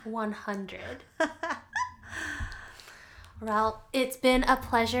 100. Well, it's been a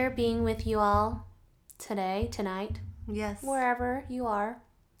pleasure being with you all tonight. Yes. Wherever you are.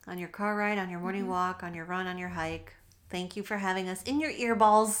 On your car ride, on your morning walk, on your run, on your hike. Thank you for having us in your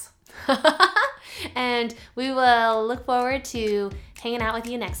earballs. And we will look forward to hanging out with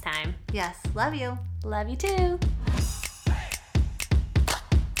you next time. Yes. Love you. Love you too.